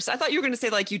the worst. I thought you were going to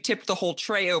say like you tipped the whole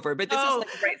tray over, but this is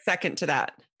like right second to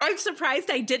that. I'm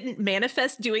surprised I didn't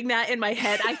manifest doing that in my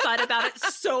head. I thought about it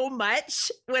so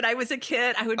much when I was a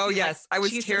kid. I would be yes. I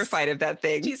was terrified of that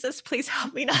thing. Jesus, please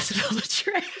help me not spill the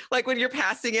tray. Like when you're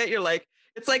passing it, you're like,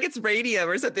 it's like it's radium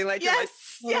or something like that.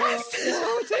 Yes.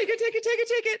 Oh, take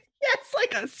it. Yes,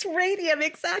 like it's radium,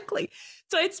 exactly.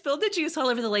 So I'd spilled the juice all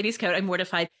over the lady's coat. I'm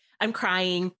mortified. I'm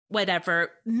crying,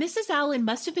 whatever. Mrs. Allen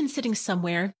must have been sitting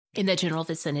somewhere in the general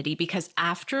vicinity because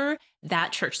after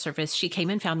that church service, she came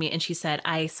and found me and she said,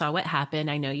 I saw what happened.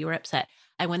 I know you were upset.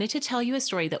 I wanted to tell you a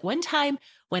story that one time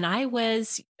when I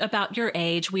was about your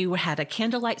age, we had a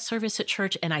candlelight service at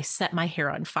church and I set my hair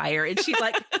on fire. And she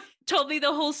told me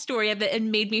the whole story of it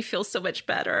and made me feel so much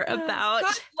better about.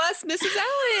 God bless Mrs.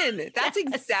 Allen. That's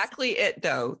exactly it,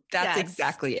 though. That's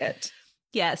exactly it.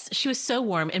 Yes. She was so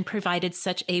warm and provided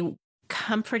such a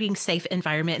comforting, safe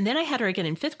environment. And then I had her again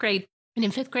in fifth grade. And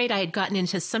in fifth grade, I had gotten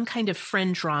into some kind of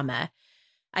friend drama.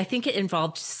 I think it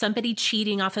involved somebody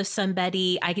cheating off of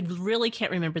somebody. I really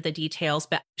can't remember the details,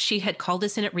 but she had called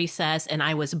us in at recess and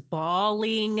I was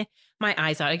bawling my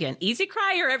eyes out. Again, easy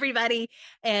crier, everybody.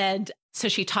 And so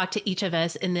she talked to each of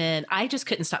us and then I just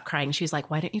couldn't stop crying. She was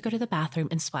like, why don't you go to the bathroom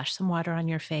and splash some water on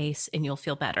your face and you'll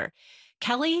feel better.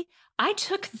 Kelly, I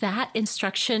took that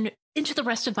instruction into the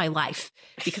rest of my life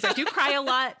because I do cry a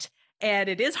lot and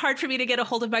it is hard for me to get a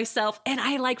hold of myself. And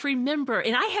I remember,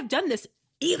 and I have done this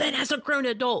even as a grown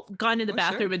adult, gone in the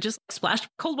bathroom and just splashed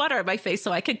cold water on my face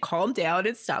so I could calm down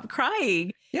and stop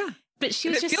crying. Yeah. But she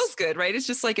was it feels good, right? It's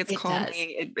just like it's calming.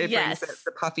 It brings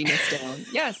the puffiness down.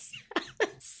 Yes.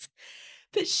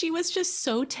 But she was just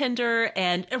so tender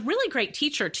and a really great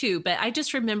teacher too. But I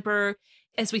just remember,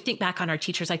 as we think back on our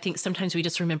teachers, I think sometimes we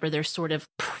just remember their sort of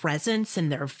presence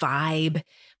and their vibe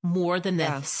more than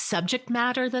the subject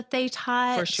matter that they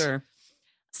taught. For sure.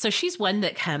 So she's one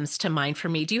that comes to mind for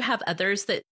me. Do you have others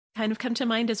that kind of come to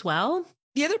mind as well?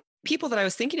 The other people that I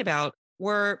was thinking about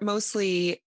were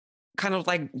mostly kind of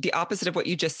like the opposite of what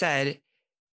you just said,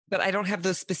 but I don't have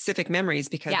those specific memories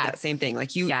because of that same thing.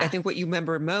 Like I think what you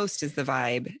remember most is the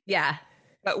vibe. Yeah.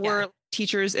 But were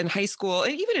teachers in high school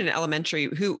and even in elementary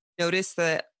who noticed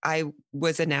that I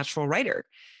was a natural writer.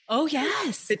 Oh,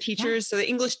 yes. The teachers, so the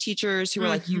English teachers who were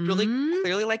like, you really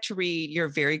clearly like to read. You're a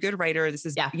very good writer. This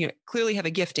is, clearly have a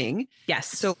gifting. Yes.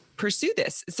 So pursue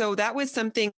this. So that was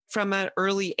something from an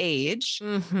early age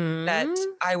that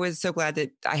I was so glad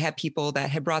that I had people that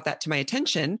had brought that to my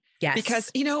attention. Yes. Because,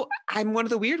 I'm one of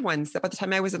the weird ones that by the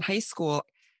time I was in high school,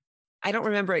 I don't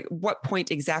remember at what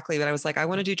point exactly, but I was like, I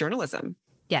want to do journalism.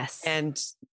 Yes. And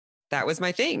that was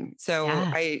my thing. So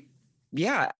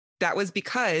that was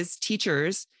because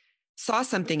teachers saw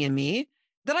something in me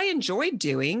that I enjoyed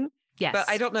doing. Yes. But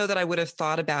I don't know that I would have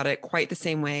thought about it quite the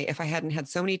same way if I hadn't had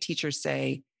so many teachers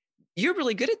say, you're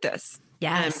really good at this.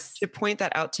 Yes. And to point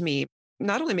that out to me,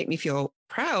 not only make me feel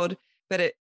proud, but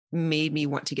it made me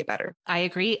want to get better. I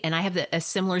agree. And I have a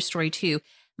similar story too.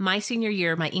 My senior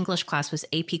year, my English class was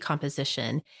AP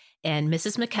composition and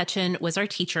Mrs. McCutcheon was our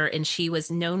teacher and she was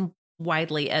known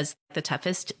widely as the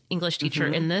toughest English teacher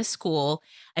in the school.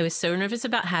 I was so nervous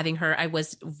about having her. I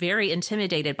was very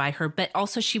intimidated by her, but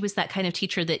also she was that kind of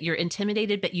teacher that you're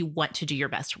intimidated, but you want to do your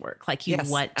best work. Like you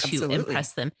want to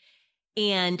impress them.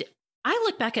 And I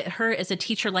look back at her as a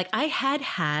teacher, like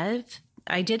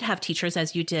I did have teachers,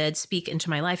 as you did, speak into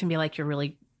my life and be like, you're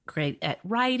really great at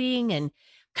writing and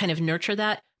kind of nurture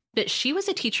that. But she was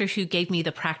a teacher who gave me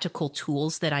the practical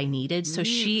tools that I needed. So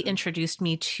she introduced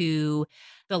me to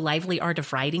the Lively Art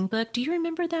of Writing book. Do you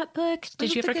remember that book?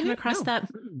 Did you ever come across that?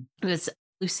 It was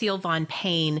Lucille Von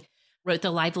Payne wrote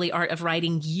The Lively Art of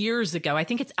Writing years ago. I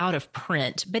think it's out of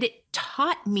print, but it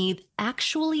taught me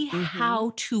actually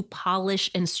how to polish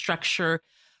and structure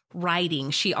writing.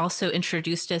 She also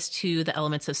introduced us to the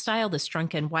elements of style, the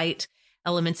Strunk and White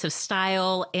elements of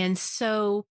style. And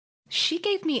so she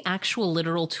gave me actual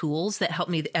literal tools that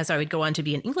helped me as I would go on to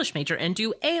be an English major and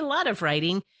do a lot of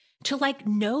writing to like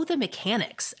know the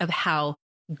mechanics of how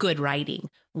good writing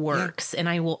works. And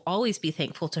I will always be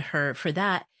thankful to her for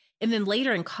that. And then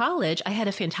later in college, I had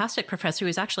a fantastic professor who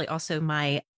was actually also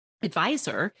my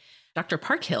advisor, Dr.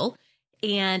 Parkhill.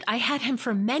 And I had him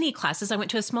for many classes. I went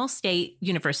to a small state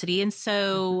university. And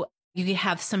so you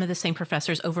have some of the same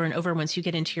professors over and over once you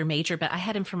get into your major. But I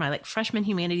had him for my like freshman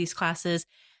humanities classes.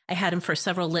 I had him for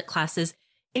several lit classes,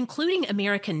 including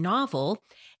American novel.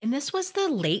 And this was the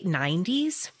late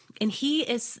 90s. And he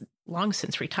is long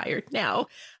since retired now,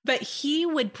 but he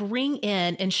would bring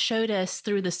in and showed us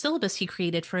through the syllabus he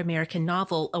created for American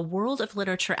novel, a world of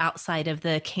literature outside of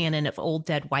the canon of old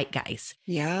dead white guys.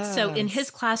 Yeah. So in his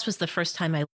class was the first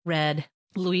time I read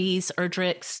Louise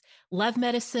Erdrich's Love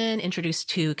Medicine, introduced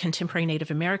to contemporary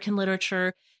Native American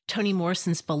literature, Toni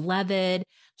Morrison's Beloved.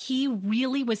 He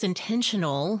really was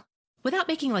intentional without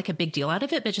making like a big deal out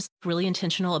of it, but just really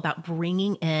intentional about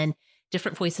bringing in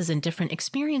different voices and different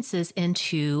experiences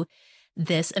into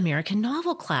this American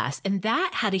novel class. And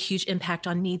that had a huge impact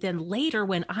on me then later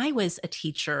when I was a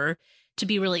teacher to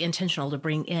be really intentional to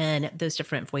bring in those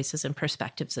different voices and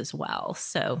perspectives as well.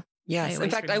 So yes, in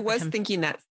fact, I was thinking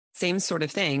that same sort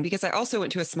of thing because I also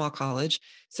went to a small college.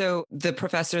 So the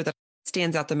professor that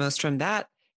stands out the most from that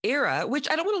era, which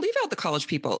I don't want to leave out the college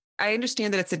people. I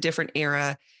understand that it's a different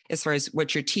era as far as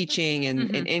what you're teaching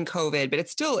and in COVID, but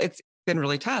it's been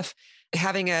really tough.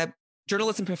 Having a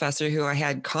journalism professor who I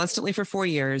had constantly for 4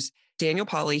 years, Daniel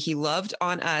Pauly, he loved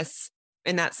on us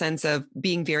in that sense of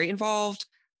being very involved,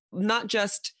 not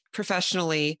just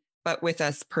professionally, but with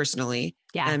us personally.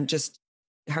 Yeah. And just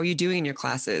how are you doing in your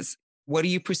classes? What are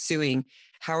you pursuing?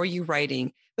 How are you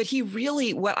writing? But he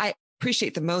really, what I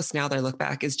appreciate the most now that I look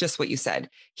back is just what you said.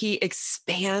 He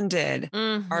expanded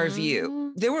our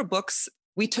view. There were books,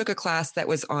 we took a class that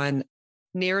was on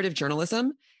narrative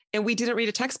journalism and we didn't read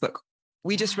a textbook.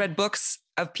 We just read books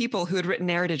of people who had written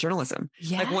narrative journalism.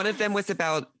 Yes. Like one of them was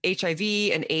about HIV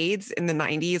and AIDS in the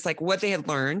 90s, like what they had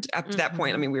learned up to that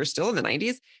point. I mean, we were still in the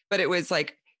 90s, but it was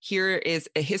like, here is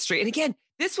a history. And again,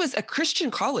 this was a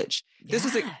Christian college. This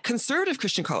was a conservative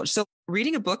Christian college. So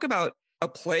reading a book about a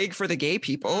plague for the gay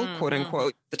people, quote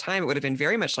unquote, at the time it would have been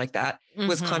very much like that,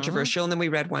 was controversial. And then we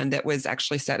read one that was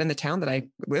actually set in the town that I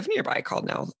live nearby called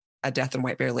now A Death in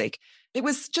White Bear Lake. It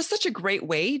was just such a great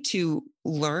way to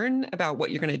learn about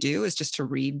what you're going to do is just to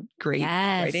read great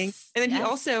writing. And then he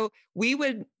also,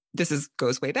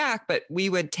 goes way back, but we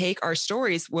would take our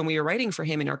stories when we were writing for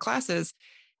him in our classes,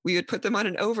 we would put them on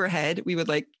an overhead. We would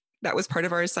that was part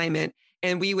of our assignment.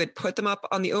 And we would put them up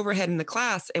on the overhead in the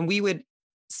class and we would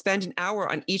spend an hour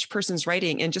on each person's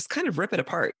writing and just kind of rip it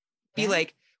apart. Be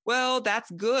like, well,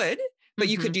 that's good, but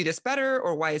you could do this better,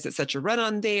 or why is it such a run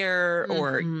on there,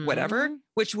 or whatever,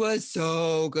 which was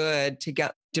so good to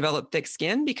develop thick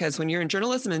skin, because when you're in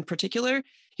journalism in particular,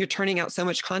 you're turning out so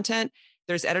much content.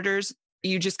 There's editors,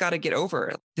 you just got to get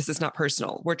over. This is not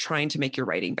personal. We're trying to make your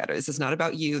writing better. This is not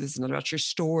about you. This is not about your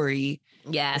story.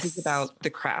 Yes. This is about the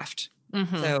craft.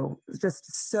 So it's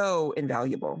just so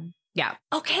invaluable. Yeah.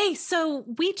 Okay. So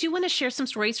we do want to share some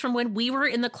stories from when we were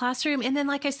in the classroom. And then,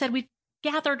 like I said, we've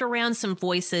gathered around some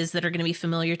voices that are going to be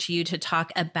familiar to you to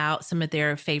talk about some of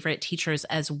their favorite teachers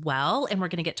as well. And we're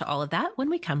going to get to all of that when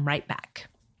we come right back.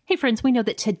 Hey friends, we know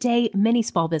that today many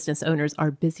small business owners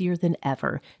are busier than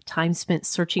ever. Time spent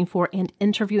searching for and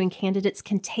interviewing candidates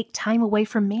can take time away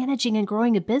from managing and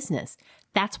growing a business.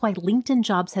 That's why LinkedIn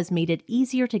Jobs has made it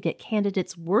easier to get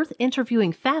candidates worth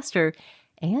interviewing faster,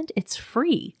 and it's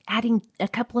free. Adding a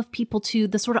couple of people to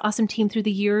the Sort of Awesome team through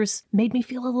the years made me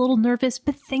feel a little nervous,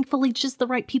 but thankfully just the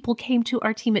right people came to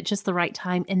our team at just the right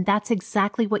time, and that's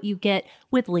exactly what you get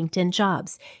with LinkedIn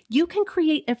Jobs. You can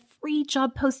create a free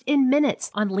job post in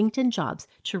minutes on LinkedIn Jobs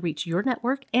to reach your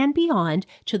network and beyond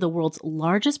to the world's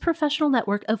largest professional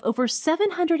network of over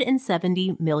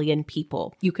 770 million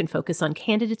people. You can focus on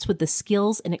candidates with the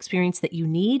skills and experience that you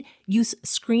need, use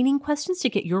screening questions to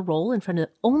get your role in front of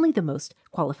only the most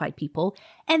qualified people,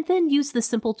 and then use the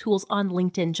simple tools on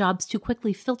LinkedIn Jobs to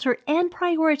quickly filter and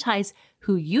prioritize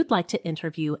who you'd like to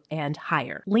interview and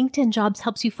hire. LinkedIn Jobs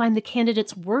helps you find the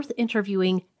candidates worth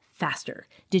interviewing faster.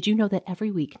 Did you know that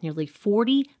every week, nearly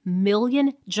 40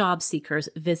 million job seekers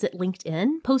visit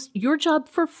LinkedIn? Post your job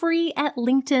for free at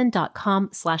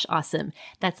linkedin.com/awesome.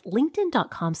 That's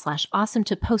linkedin.com/awesome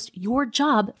to post your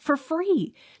job for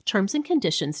free. Terms and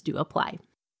conditions do apply.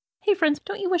 Hey friends,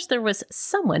 don't you wish there was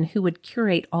someone who would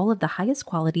curate all of the highest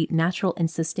quality, natural, and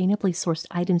sustainably sourced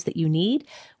items that you need?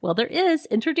 Well, there is.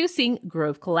 Introducing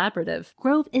Grove Collaborative.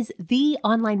 Grove is the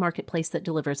online marketplace that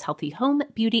delivers healthy home,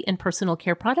 beauty, and personal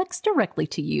care products directly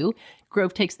to you.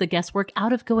 Grove takes the guesswork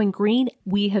out of going green.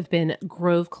 We have been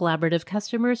Grove Collaborative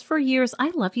customers for years. I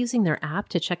love using their app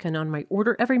to check in on my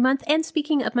order every month. And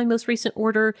speaking of my most recent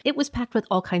order, it was packed with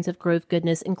all kinds of Grove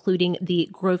goodness, including the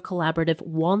Grove Collaborative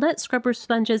walnut scrubber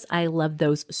sponges. I love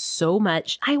those so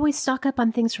much. I always stock up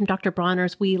on things from Dr.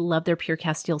 Bronner's. We love their Pure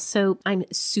Castile soap. I'm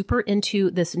super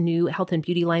into this new health and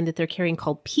beauty line that they're carrying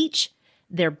called Peach.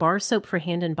 Their bar soap for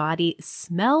hand and body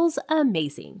smells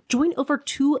amazing. Join over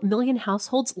 2 million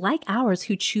households like ours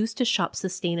who choose to shop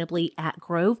sustainably at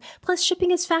Grove. Plus,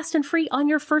 shipping is fast and free on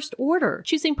your first order.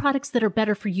 Choosing products that are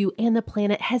better for you and the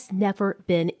planet has never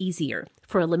been easier.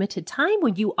 For a limited time,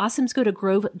 when you awesomes go to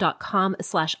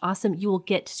grove.com/awesome, you will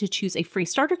get to choose a free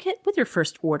starter kit with your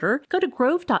first order. Go to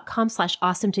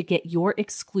grove.com/awesome to get your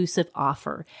exclusive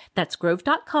offer. That's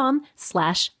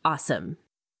grove.com/awesome.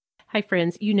 Hi,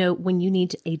 friends. You know, when you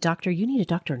need a doctor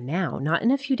now, not in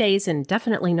a few days and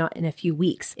definitely not in a few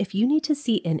weeks. If you need to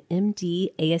see an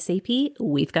MD ASAP,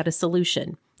 we've got a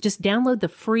solution. Just download the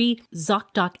free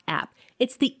ZocDoc app.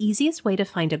 It's the easiest way to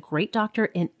find a great doctor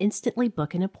and instantly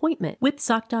book an appointment. With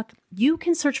ZocDoc, you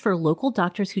can search for local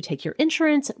doctors who take your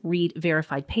insurance, read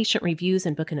verified patient reviews,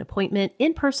 and book an appointment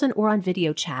in person or on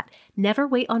video chat. Never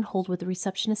wait on hold with a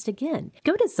receptionist again.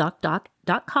 Go to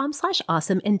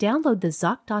ZocDoc.com/awesome and download the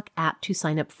ZocDoc app to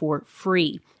sign up for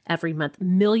free. Every month,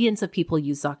 millions of people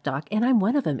use ZocDoc, and I'm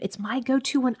one of them. It's my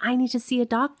go-to when I need to see a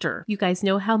doctor. You guys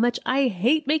know how much I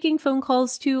hate making phone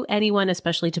calls to anyone,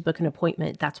 especially to book an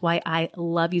appointment. That's why I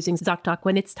love using ZocDoc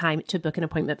when it's time to book an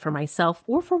appointment for myself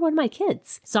or for one of my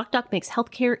kids. ZocDoc makes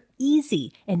healthcare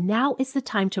easy, and now is the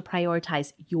time to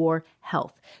prioritize your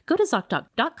health. Go to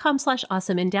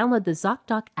ZocDoc.com/awesome and download the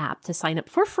ZocDoc app to sign up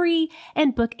for free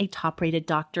and book a top-rated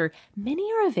doctor. Many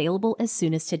are available as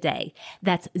soon as today.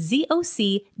 That's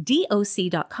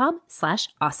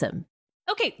ZocDoc.com/awesome.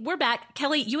 Okay, we're back.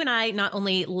 Kelly, you and I not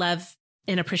only love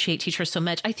and appreciate teachers so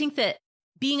much, I think that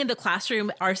being in the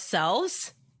classroom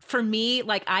ourselves, for me,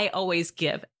 like I always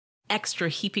give extra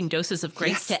heaping doses of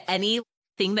grace to anything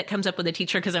that comes up with a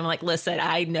teacher because I'm like, listen,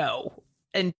 I know.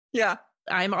 And yeah,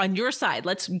 I'm on your side.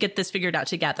 Let's get this figured out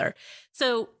together.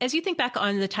 So as you think back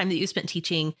on the time that you spent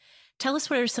teaching, tell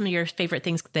us what are some of your favorite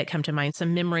things that come to mind,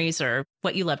 some memories or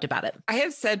what you loved about it. I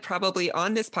have said probably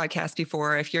on this podcast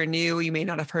before, if you're new, you may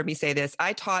not have heard me say this.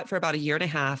 I taught for about 1.5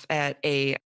 years at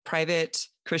a private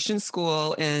Christian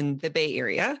school in the Bay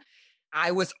Area.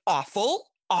 I was awful,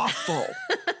 awful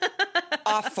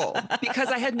because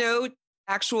I had no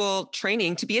actual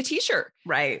training to be a teacher.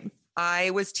 Right.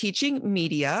 I was teaching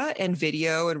media and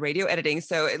video and radio editing.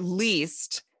 So at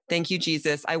least, thank you,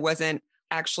 Jesus, I wasn't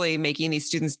actually making these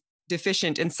students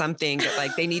deficient in something that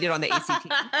like they needed on the ACT.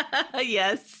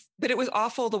 Yes. But it was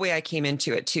awful the way I came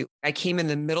into it too. I came in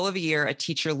the middle of a year, a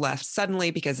teacher left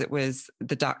suddenly because it was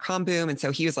the .com boom. And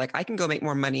so he was like, I can go make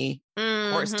more money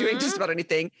or doing just about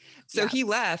anything. So he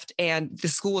left and the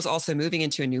school was also moving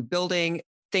into a new building.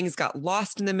 Things got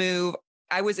lost in the move.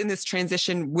 I was in this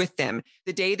transition with them.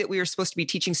 The day that we were supposed to be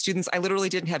teaching students, I literally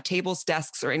didn't have tables,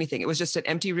 desks, or anything. It was just an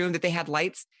empty room that they had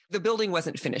lights. The building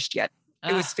wasn't finished yet.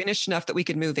 It was finished enough that we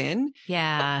could move in.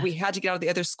 Yeah. We had to get out of the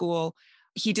other school.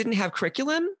 He didn't have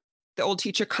curriculum. The old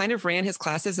teacher kind of ran his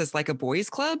classes as like a boys'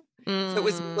 club. So it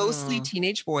was mostly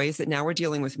teenage boys that now were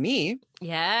dealing with me.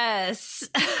 Yes.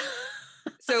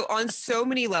 So on so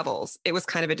many levels, it was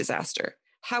kind of a disaster.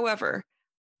 However,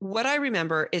 what I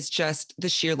remember is just the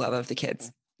sheer love of the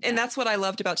kids. And that's what I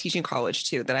loved about teaching college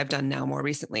too, that I've done now more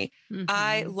recently.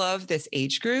 I love this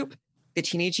age group, the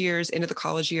teenage years into the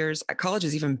college years. College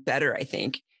is even better, I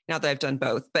think, now that I've done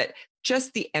both, but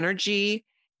just the energy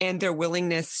and their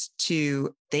willingness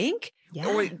to think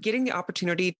or getting the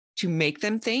opportunity to make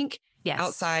them think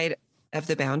outside of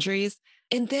the boundaries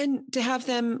and then to have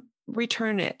them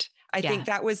return it. I think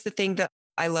that was the thing that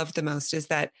I loved the most is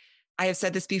that I have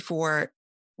said this before,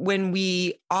 when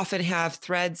we often have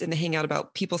threads in the Hangout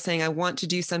about people saying, I want to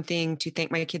do something to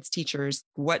thank my kids' teachers.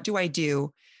 What do I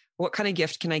do? What kind of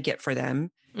gift can I get for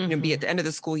them? You know, be at the end of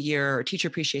the school year or Teacher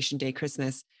Appreciation Day,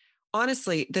 Christmas.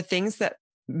 Honestly, the things that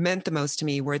meant the most to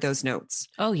me were those notes.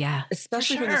 Oh, yeah.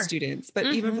 Especially from the students, but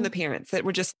even from the parents that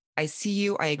were just, I see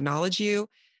you, I acknowledge you.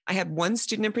 I had one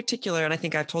student in particular, and I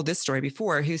think I've told this story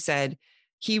before, who said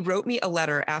he wrote me a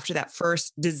letter after that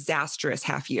first disastrous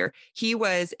half year. He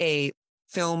was a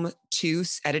film 2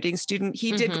 editing student.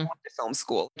 He did go to film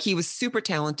school. He was super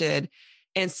talented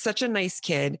and such a nice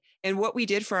kid. And what we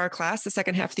did for our class the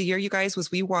second half of the year, you guys,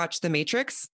 was we watched The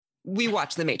Matrix. We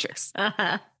watched The Matrix.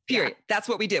 Period. Yeah. That's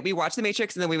what we did. We watched The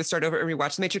Matrix and then we would start over and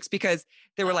rewatch The Matrix because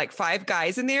there were like 5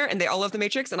 guys in there and they all love The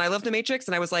Matrix and I love The Matrix.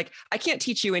 And I was like, I can't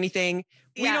teach you anything.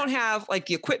 We don't have, like,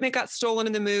 the equipment got stolen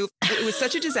in the move. It was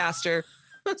such a disaster.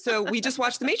 So we just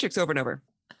watched The Matrix over and over.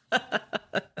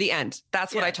 The end.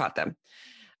 That's what I taught them.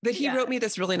 But he wrote me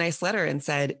this really nice letter and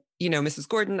said, Mrs.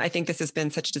 Gordon, I think this has been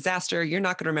such a disaster. You're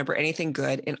not going to remember anything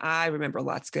good. And I remember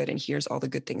lots good. And here's all the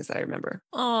good things that I remember.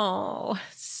 Oh,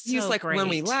 so he's like, great. when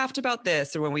we laughed about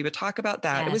this or when we would talk about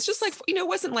that, it was just like, it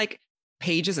wasn't like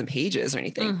pages and pages or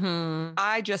anything.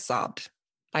 I just sobbed.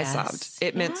 I sobbed.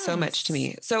 It meant so much to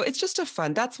me. So it's just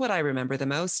that's what I remember the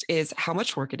most is how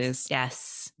much work it is.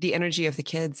 Yes. The energy of the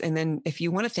kids. And then if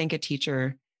you want to thank a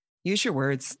teacher, use your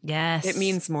words. Yes. It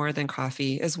means more than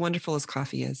coffee, as wonderful as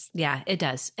coffee is. Yeah, it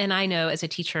does. And I know as a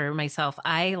teacher myself,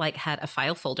 I had a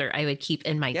file folder I would keep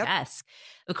in my desk.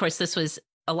 Of course, this was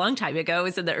a long time ago. It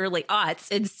was in the early aughts.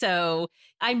 And so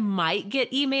I might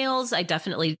get emails.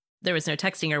 There was no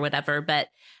texting or whatever, but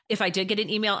if I did get an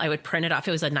email, I would print it off.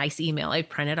 It was a nice email. I'd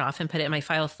print it off and put it in my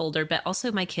file folder. But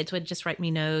also my kids would just write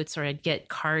me notes or I'd get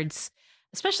cards,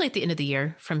 especially at the end of the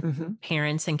year from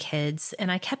parents and kids.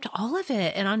 And I kept all of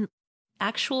it. And on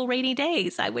actual rainy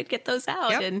days, I would get those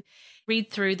out and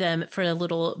read through them for a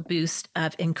little boost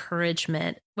of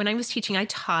encouragement. When I was teaching, I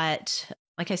taught,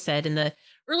 like I said, in the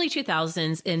early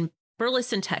 2000s in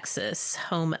Burleson, Texas,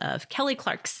 home of Kelly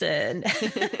Clarkson.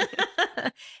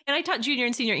 And I taught junior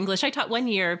and senior English. I taught 1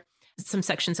 year, some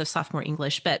sections of sophomore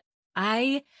English, but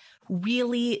I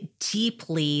really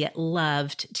deeply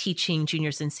loved teaching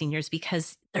juniors and seniors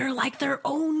because they're like their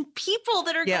own people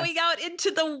that are going out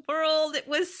into the world. It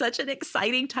was such an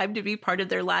exciting time to be part of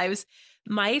their lives.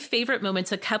 My favorite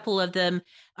moments, a couple of them,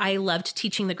 I loved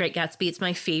teaching The Great Gatsby. It's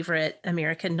my favorite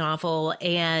American novel.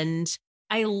 And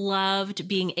I loved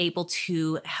being able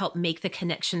to help make the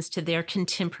connections to their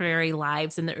contemporary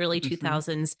lives in the early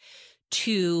 2000s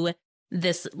to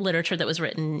this literature that was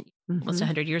written almost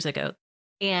 100 years ago.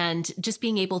 And just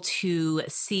being able to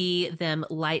see them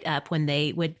light up when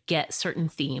they would get certain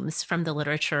themes from the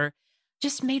literature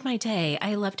just made my day.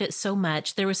 I loved it so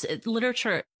much.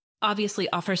 Literature obviously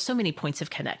offers so many points of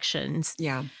connections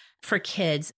for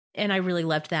kids. And I really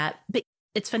loved that. But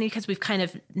it's funny because we've kind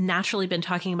of naturally been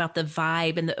talking about the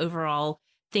vibe and the overall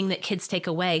thing that kids take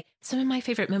away. Some of my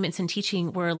favorite moments in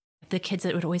teaching were the kids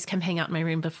that would always come hang out in my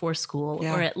room before school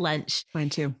or at lunch. Mine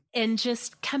too. And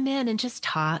just come in and just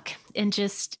talk and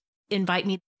just invite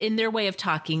me in their way of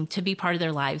talking to be part of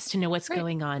their lives, to know what's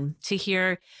going on, to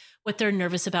hear what they're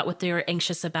nervous about, what they're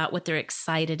anxious about, what they're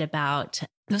excited about.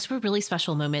 Those were really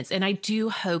special moments. And I do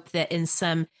hope that in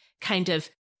some kind of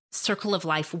circle of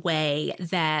life way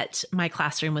that my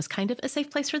classroom was kind of a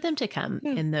safe place for them to come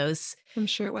in those I'm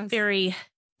sure it was very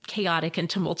chaotic and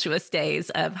tumultuous days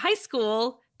of high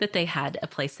school, that they had a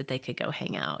place that they could go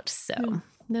hang out. So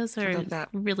those are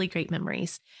really great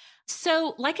memories.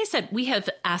 So like I said, we have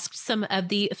asked some of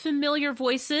the familiar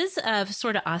voices of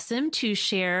Sorta Awesome to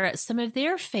share some of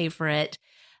their favorite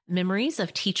memories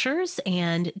of teachers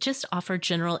and just offer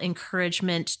general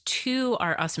encouragement to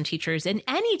our awesome teachers and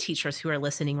any teachers who are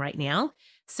listening right now.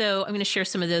 So I'm going to share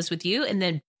some of those with you, and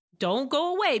then don't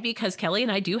go away because Kelly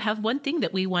and I do have one thing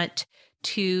that we want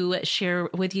to share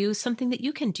with you, something that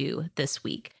you can do this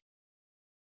week.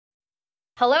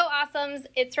 Hello, Awesomes.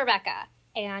 It's Rebecca.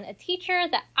 And a teacher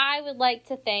that I would like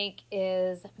to thank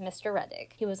is Mr.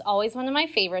 Reddick. He was always one of my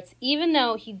favorites, even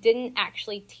though he didn't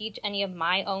actually teach any of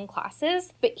my own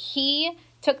classes. But he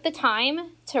took the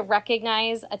time to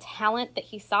recognize a talent that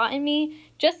he saw in me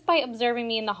just by observing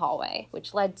me in the hallway,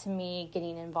 which led to me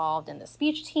getting involved in the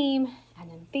speech team and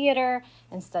in theater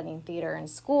and studying theater in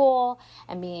school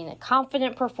and being a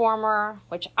confident performer,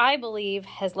 which I believe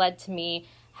has led to me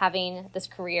having this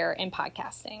career in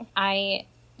podcasting. I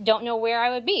don't know where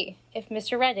I would be if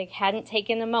Mr. Reddick hadn't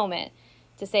taken the moment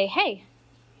to say, hey,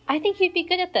 I think you'd be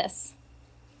good at this.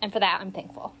 And for that, I'm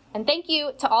thankful. And thank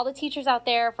you to all the teachers out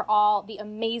there for all the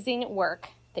amazing work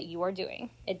that you are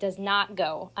doing. It does not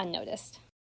go unnoticed.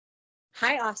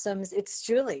 Hi, Awesomes. It's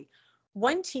Julie.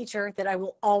 One teacher that I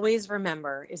will always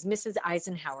remember is Mrs.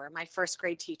 Eisenhower, my first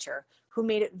grade teacher, who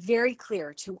made it very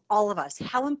clear to all of us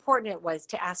how important it was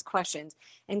to ask questions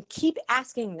and keep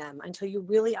asking them until you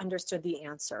really understood the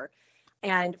answer.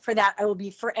 And for that, I will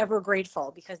be forever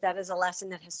grateful because that is a lesson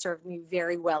that has served me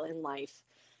very well in life.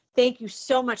 Thank you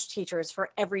so much, teachers, for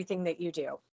everything that you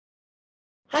do.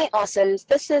 Hi, Awesomes.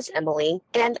 This is Emily,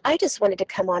 and I just wanted to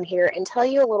come on here and tell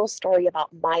you a little story about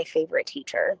my favorite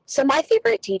teacher. So my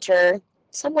favorite teacher,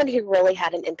 someone who really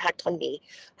had an impact on me,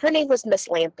 her name was Miss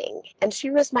Lamping, and she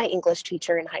was my English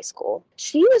teacher in high school.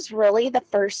 She was really the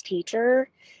first teacher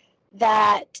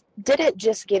that didn't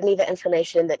just give me the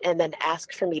information and then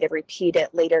ask for me to repeat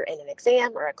it later in an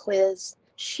exam or a quiz.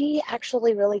 She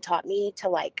actually really taught me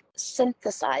to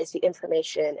synthesize the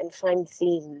information and find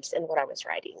themes in what I was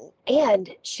writing. And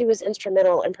she was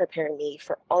instrumental in preparing me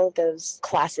for all of those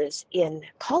classes in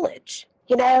college.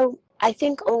 I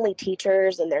think only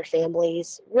teachers and their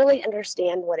families really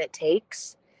understand what it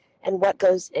takes and what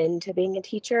goes into being a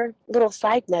teacher. Little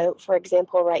side note, for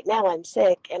example, right now I'm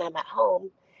sick and I'm at home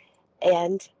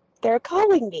and they're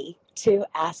calling me to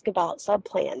ask about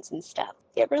subplans and stuff.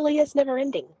 It really is never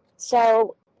ending.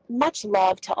 So much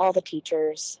love to all the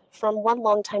teachers, from one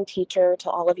longtime teacher to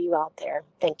all of you out there.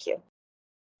 Thank you.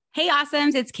 Hey,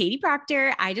 Awesomes. It's Katie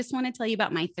Proctor. I just want to tell you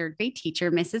about my third grade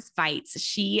teacher, Mrs. Fights.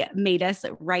 She made us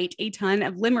write a ton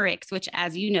of limericks, which,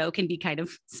 as you know, can be kind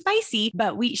of spicy,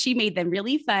 but she made them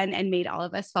really fun and made all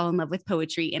of us fall in love with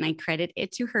poetry. And I credit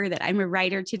it to her that I'm a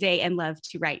writer today and love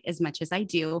to write as much as I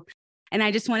do. And I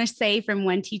just want to say, from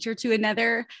one teacher to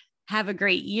another, have a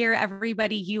great year,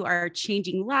 everybody. You are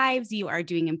changing lives. You are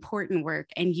doing important work,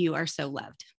 and you are so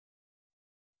loved.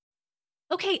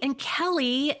 Okay. And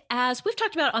Kelly, as we've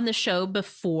talked about on the show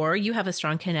before, you have a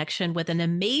strong connection with an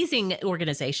amazing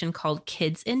organization called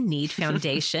Kids in Need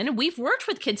Foundation. We've worked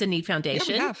with Kids in Need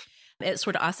Foundation. Yeah, we have. It's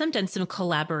sort of awesome, done some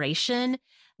collaboration.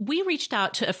 We reached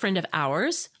out to a friend of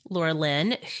ours, Laura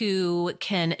Lynn, who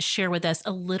can share with us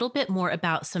a little bit more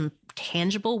about some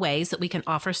tangible ways that we can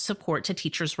offer support to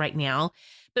teachers right now.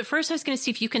 But first, I was going to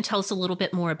see if you can tell us a little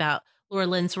bit more about Laura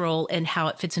Lynn's role and how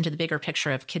it fits into the bigger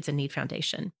picture of Kids in Need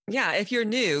Foundation. Yeah, if you're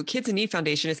new, Kids in Need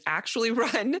Foundation is actually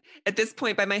run at this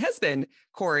point by my husband,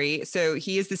 Corey. So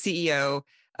he is the CEO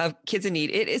of Kids in Need.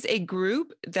 It is a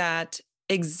group that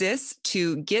exists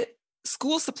to get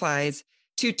school supplies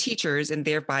to teachers and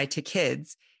thereby to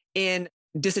kids in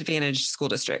disadvantaged school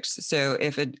districts. So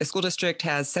if a school district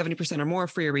has 70% or more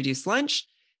free or reduced lunch,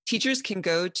 teachers can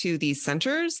go to these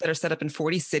centers that are set up in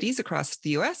 40 cities across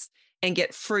the US and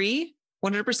get free,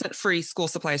 100% free school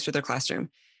supplies for their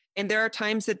classroom. And there are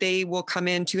times that they will come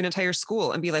into an entire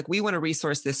school and be like, we want to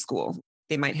resource this school.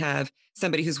 They might have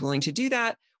somebody who's willing to do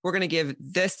that. We're going to give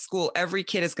this school, every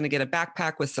kid is going to get a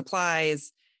backpack with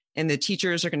supplies, and the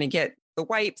teachers are going to get the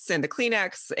wipes and the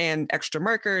Kleenex and extra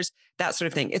markers, that sort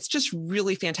of thing. It's just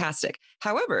really fantastic.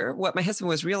 However, what my husband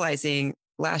was realizing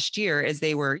last year is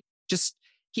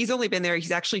he's only been there,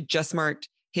 he's actually just marked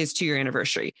his 2-year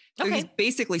anniversary. So he's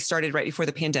basically started right before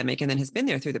the pandemic and then has been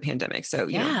there through the pandemic. So,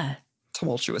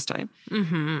 tumultuous time.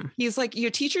 Mm-hmm. He's like,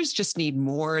 your teachers just need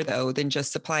more though than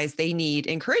just supplies. They need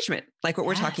encouragement, like what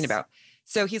we're talking about.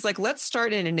 So he's like, let's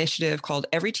start an initiative called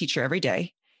Every Teacher Every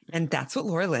Day. And that's what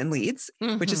Laura Lynn leads,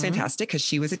 which is fantastic because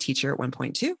she was a teacher at one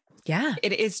point too. Yeah.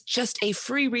 It is just a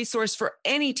free resource for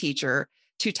any teacher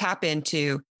to tap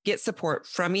into, get support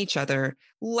from each other,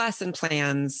 lesson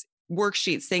plans,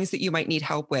 worksheets, things that you might need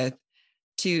help with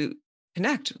to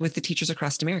connect with the teachers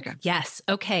across America. Yes.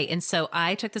 Okay. And so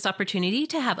I took this opportunity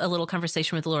to have a little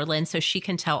conversation with Laura Lynn so she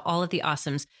can tell all of the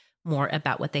awesomes more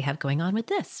about what they have going on with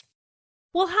this.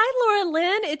 Well, hi, Laura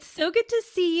Lynn. It's so good to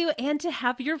see you and to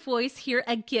have your voice here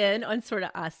again on Sorta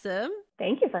Awesome.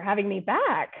 Thank you for having me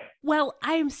back. Well,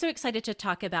 I'm so excited to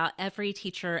talk about Every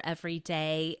Teacher Every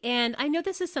Day. And I know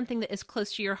this is something that is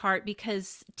close to your heart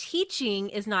because teaching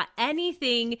is not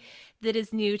anything that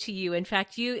is new to you. In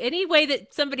fact, any way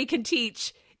that somebody can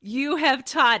teach, you have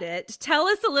taught it. Tell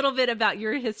us a little bit about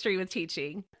your history with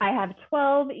teaching. I have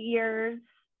 12 years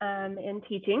in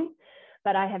teaching,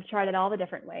 but I have tried it all the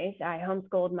different ways. I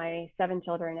homeschooled my 7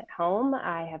 children at home.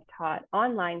 I have taught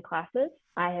online classes.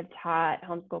 I have taught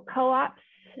homeschool co-ops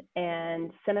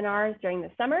and seminars during the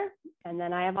summer. And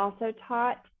then I have also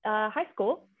taught high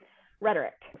school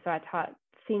rhetoric. So I taught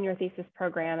senior thesis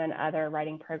program and other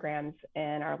writing programs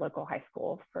in our local high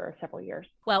school for several years.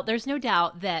 Well, there's no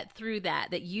doubt that through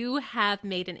that you have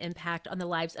made an impact on the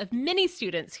lives of many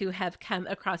students who have come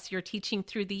across your teaching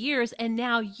through the years. And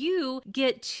now you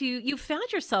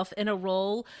found yourself in a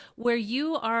role where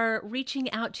you are reaching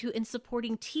out to and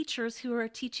supporting teachers who are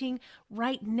teaching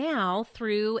right now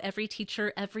through Every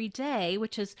Teacher Every Day,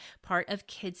 which is part of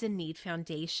Kids in Need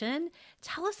Foundation.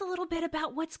 Tell us a little bit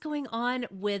about what's going on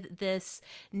with this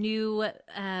new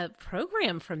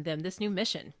program from them, this new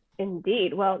mission.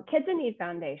 Indeed. Well, Kids in Need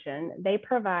Foundation, they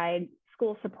provide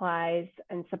school supplies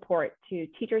and support to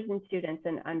teachers and students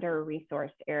in under-resourced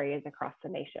areas across the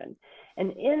nation.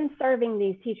 And in serving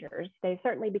these teachers, they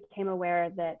certainly became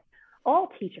aware that all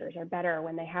teachers are better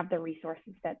when they have the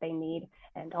resources that they need,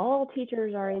 and all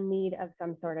teachers are in need of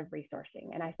some sort of resourcing.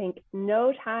 And I think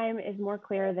no time is more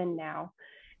clear than now,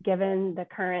 given the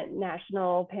current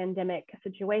national pandemic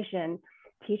situation.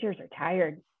 Teachers are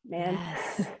tired, man.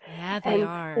 Yes. Yeah, they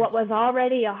are. What was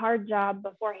already a hard job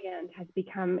beforehand has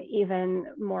become even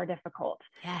more difficult.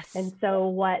 Yes. And so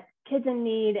what Kids in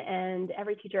Need and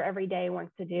Every Teacher Every Day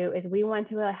wants to do is we want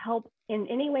to help in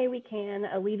any way we can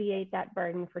alleviate that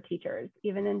burden for teachers,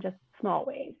 even in just small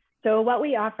ways. So what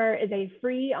we offer is a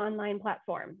free online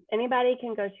platform. Anybody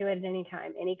can go to it at any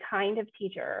time, any kind of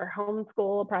teacher,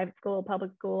 homeschool, private school,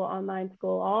 public school, online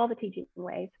school, all the teaching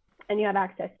ways, and you have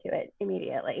access to it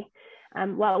immediately.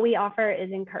 What we offer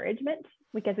is encouragement,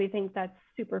 because we think that's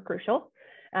super crucial.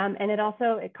 And it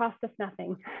costs us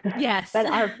nothing. Yes. But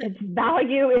its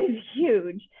value is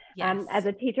huge. Yes. As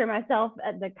a teacher myself,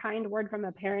 the kind word from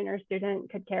a parent or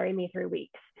student could carry me through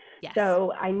weeks. Yes.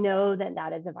 So I know that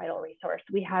that is a vital resource.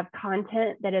 We have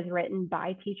content that is written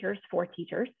by teachers for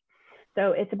teachers.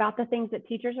 So it's about the things that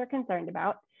teachers are concerned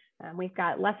about. We've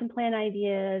got lesson plan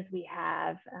ideas. We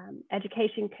have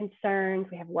education concerns.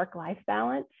 We have work-life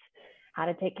balance, how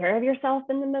to take care of yourself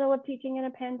in the middle of teaching in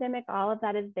a pandemic. All of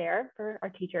that is there for our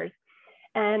teachers.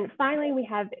 And finally, we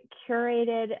have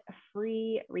curated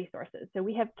free resources. So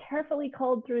we have carefully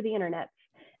culled through the internet,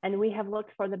 and we have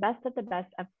looked for the best of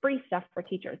free stuff for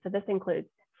teachers. So this includes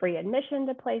free admission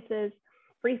to places,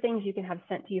 free things you can have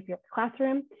sent to you for your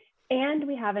classroom. And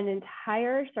we have an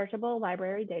entire searchable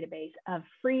library database of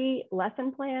free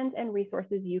lesson plans and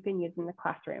resources you can use in the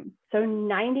classroom. So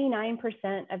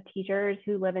 99% of teachers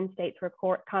who live in states where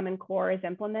Common Core is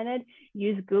implemented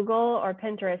use Google or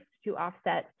Pinterest to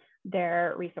offset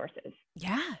their resources.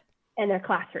 Yeah. In their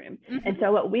classroom. Mm-hmm. And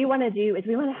so what we want to do is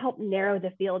we want to help narrow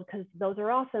the field, because those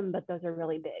are awesome, but those are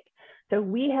really big. So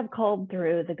we have culled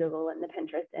through the Google and the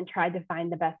Pinterest and tried to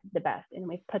find the best of the best. And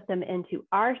we've put them into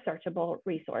our searchable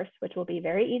resource, which will be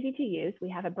very easy to use. We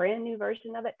have a brand new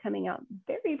version of it coming out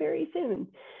very, very soon.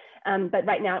 But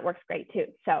right now it works great too.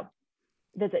 So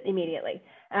visit immediately.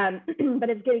 But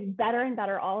it's getting better and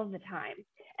better all of the time.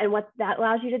 And what that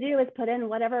allows you to do is put in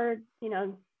whatever,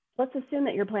 let's assume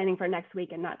that you're planning for next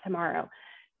week and not tomorrow.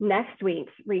 Next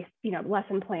week's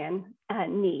lesson plan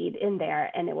need in there,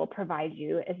 and it will provide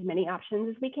you as many options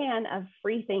as we can of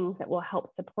free things that will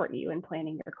help support you in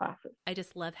planning your classes. I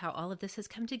just love how all of this has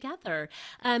come together.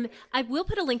 I will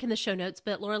put a link in the show notes,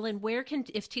 but Laura Lynn,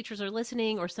 if teachers are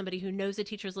listening, or somebody who knows a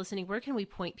teacher is listening, where can we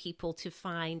point people to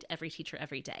find Every Teacher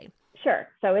Every Day? Sure.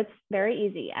 So it's very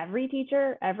easy.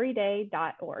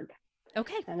 everyteachereveryday.org.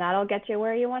 Okay. And that'll get you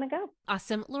where you want to go.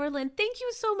 Awesome. Laura Lynn, thank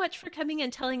you so much for coming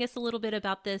and telling us a little bit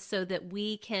about this so that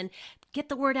we can get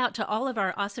the word out to all of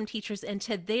our awesome teachers and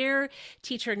to their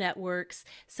teacher networks,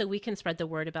 so we can spread the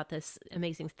word about this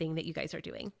amazing thing that you guys are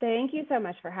doing. Thank you so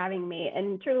much for having me.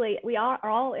 And truly, we are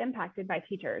all impacted by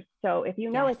teachers. So if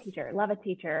you know a teacher, love a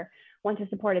teacher, want to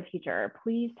support a teacher,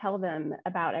 please tell them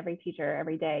about Every Teacher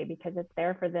Every Day, because it's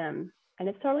there for them and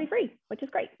it's totally free, which is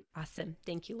great. Awesome.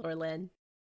 Thank you, Laura Lynn.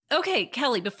 Okay,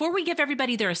 Kelly, before we give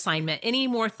everybody their assignment, any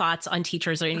more thoughts on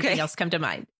teachers or anything else come to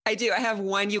mind? I do. I have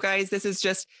one, you guys. This is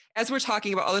just, as we're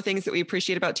talking about all the things that we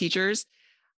appreciate about teachers,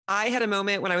 I had a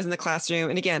moment when I was in the classroom.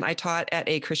 And again, I taught at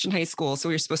a Christian high school, so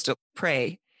we were supposed to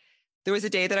pray. There was a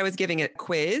day that I was giving a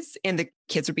quiz, and the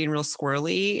kids were being real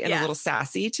squirrely and a little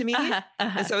sassy to me.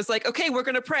 And so I was like, okay, we're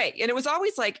going to pray. And it was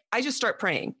always like, I just start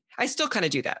praying. I still kind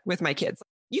of do that with my kids.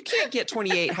 You can't get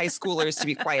 28 high schoolers to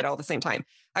be quiet all at the same time.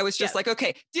 I was just like,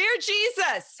 okay, dear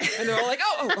Jesus. And they're all like,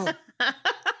 oh.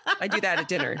 I do that at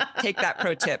dinner. Take that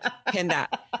pro tip, pin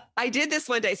that. I did this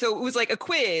one day. So it was like a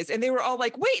quiz, and they were all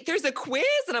like, wait, there's a quiz?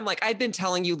 And I'm like, I've been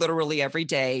telling you literally every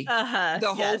day,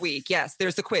 the whole week. Yes,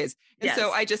 there's a quiz. And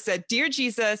so I just said, dear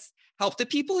Jesus, help the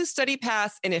people who study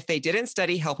pass. And if they didn't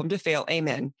study, help them to fail.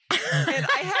 Amen. And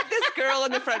I had this girl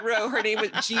in the front row. Her name was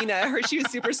Gina. She was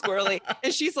super squirrely.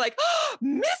 And she's like, oh,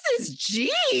 Mrs.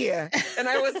 G. And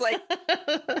I was like,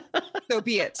 so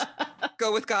be it.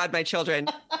 Go with God, my children.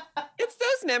 It's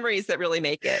those memories that really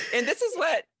make it. And this is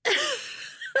what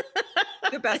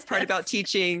the best part about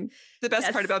teaching, the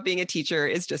best part about being a teacher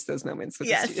is just those moments with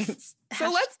the students. So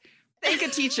let's thank a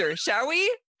teacher, shall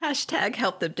we? Hashtag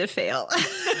help them to fail.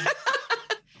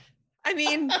 I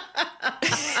mean,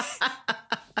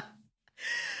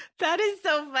 that is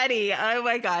so funny. Oh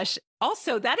my gosh.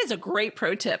 Also, that is a great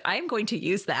pro tip. I'm going to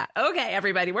use that. Okay,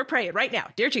 everybody, we're praying right now.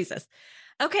 Dear Jesus.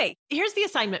 Okay, here's the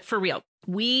assignment for real.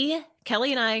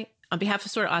 Kelly and I, on behalf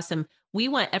of Sort of Awesome, we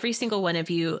want every single one of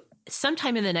you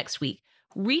sometime in the next week,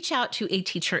 reach out to a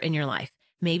teacher in your life.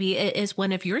 Maybe it is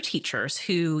one of your teachers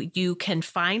who you can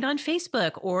find on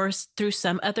Facebook or through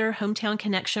some other hometown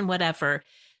connection, whatever.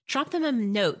 Drop them a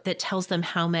note that tells them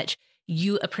how much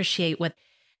you appreciate what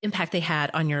impact they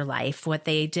had on your life, what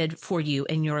they did for you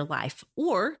in your life.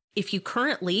 Or if you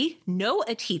currently know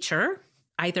a teacher,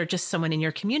 either just someone in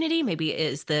your community, maybe it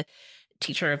is the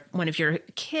teacher of one of your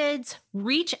kids,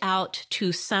 reach out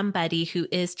to somebody who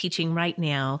is teaching right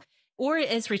now or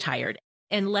is retired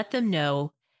and let them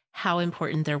know how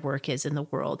important their work is in the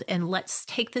world. And let's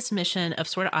take this mission of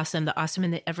Sorta Awesome, the awesome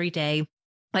in the everyday,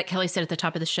 like Kelly said at the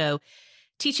top of the show,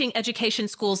 teaching, education,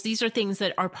 schools. These are things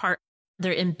that are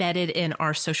they're embedded in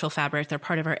our social fabric. They're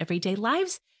part of our everyday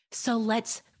lives. So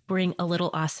let's bring a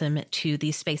little awesome to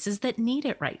these spaces that need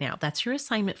it right now. That's your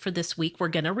assignment for this week. We're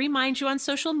going to remind you on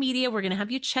social media. We're going to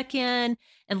have you check in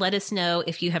and let us know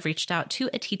if you have reached out to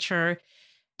a teacher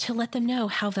to let them know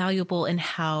how valuable and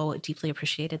how deeply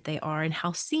appreciated they are and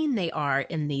how seen they are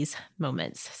in these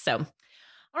moments. So,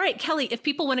 all right, Kelly, if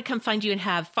people want to come find you and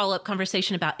have follow-up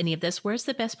conversation about any of this, where's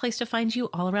the best place to find you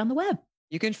all around the web?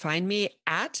 You can find me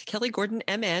at Kelly Gordon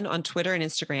MN on Twitter and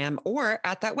Instagram, or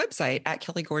at that website at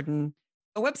Kelly Gordon.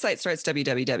 A website starts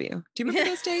www. Do you remember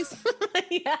those days?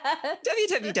 Yeah.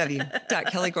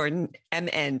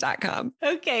 www.kellygordonmn.com.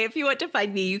 Okay. If you want to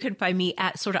find me, you can find me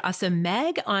at Sorta Awesome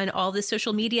Meg on all the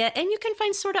social media. And you can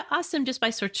find Sorta Awesome just by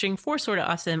searching for Sorta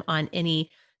Awesome on any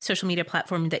social media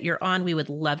platform that you're on. We would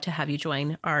love to have you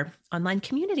join our online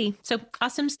community. So,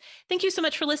 Awesomes, thank you so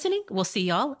much for listening. We'll see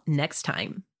y'all next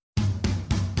time.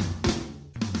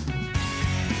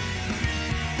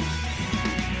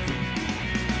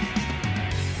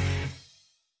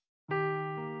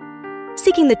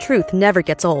 Seeking the truth never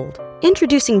gets old.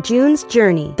 Introducing June's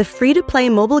Journey, the free-to-play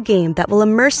mobile game that will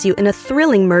immerse you in a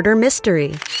thrilling murder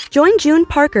mystery. Join June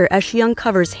Parker as she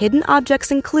uncovers hidden objects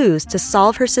and clues to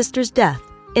solve her sister's death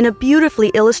in a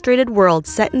beautifully illustrated world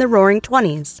set in the Roaring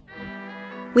 '20s.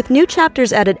 With new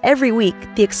chapters added every week,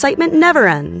 the excitement never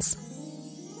ends.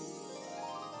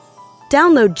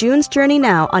 Download June's Journey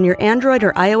now on your Android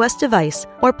or iOS device,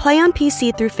 or play on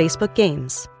PC through Facebook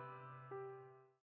Games.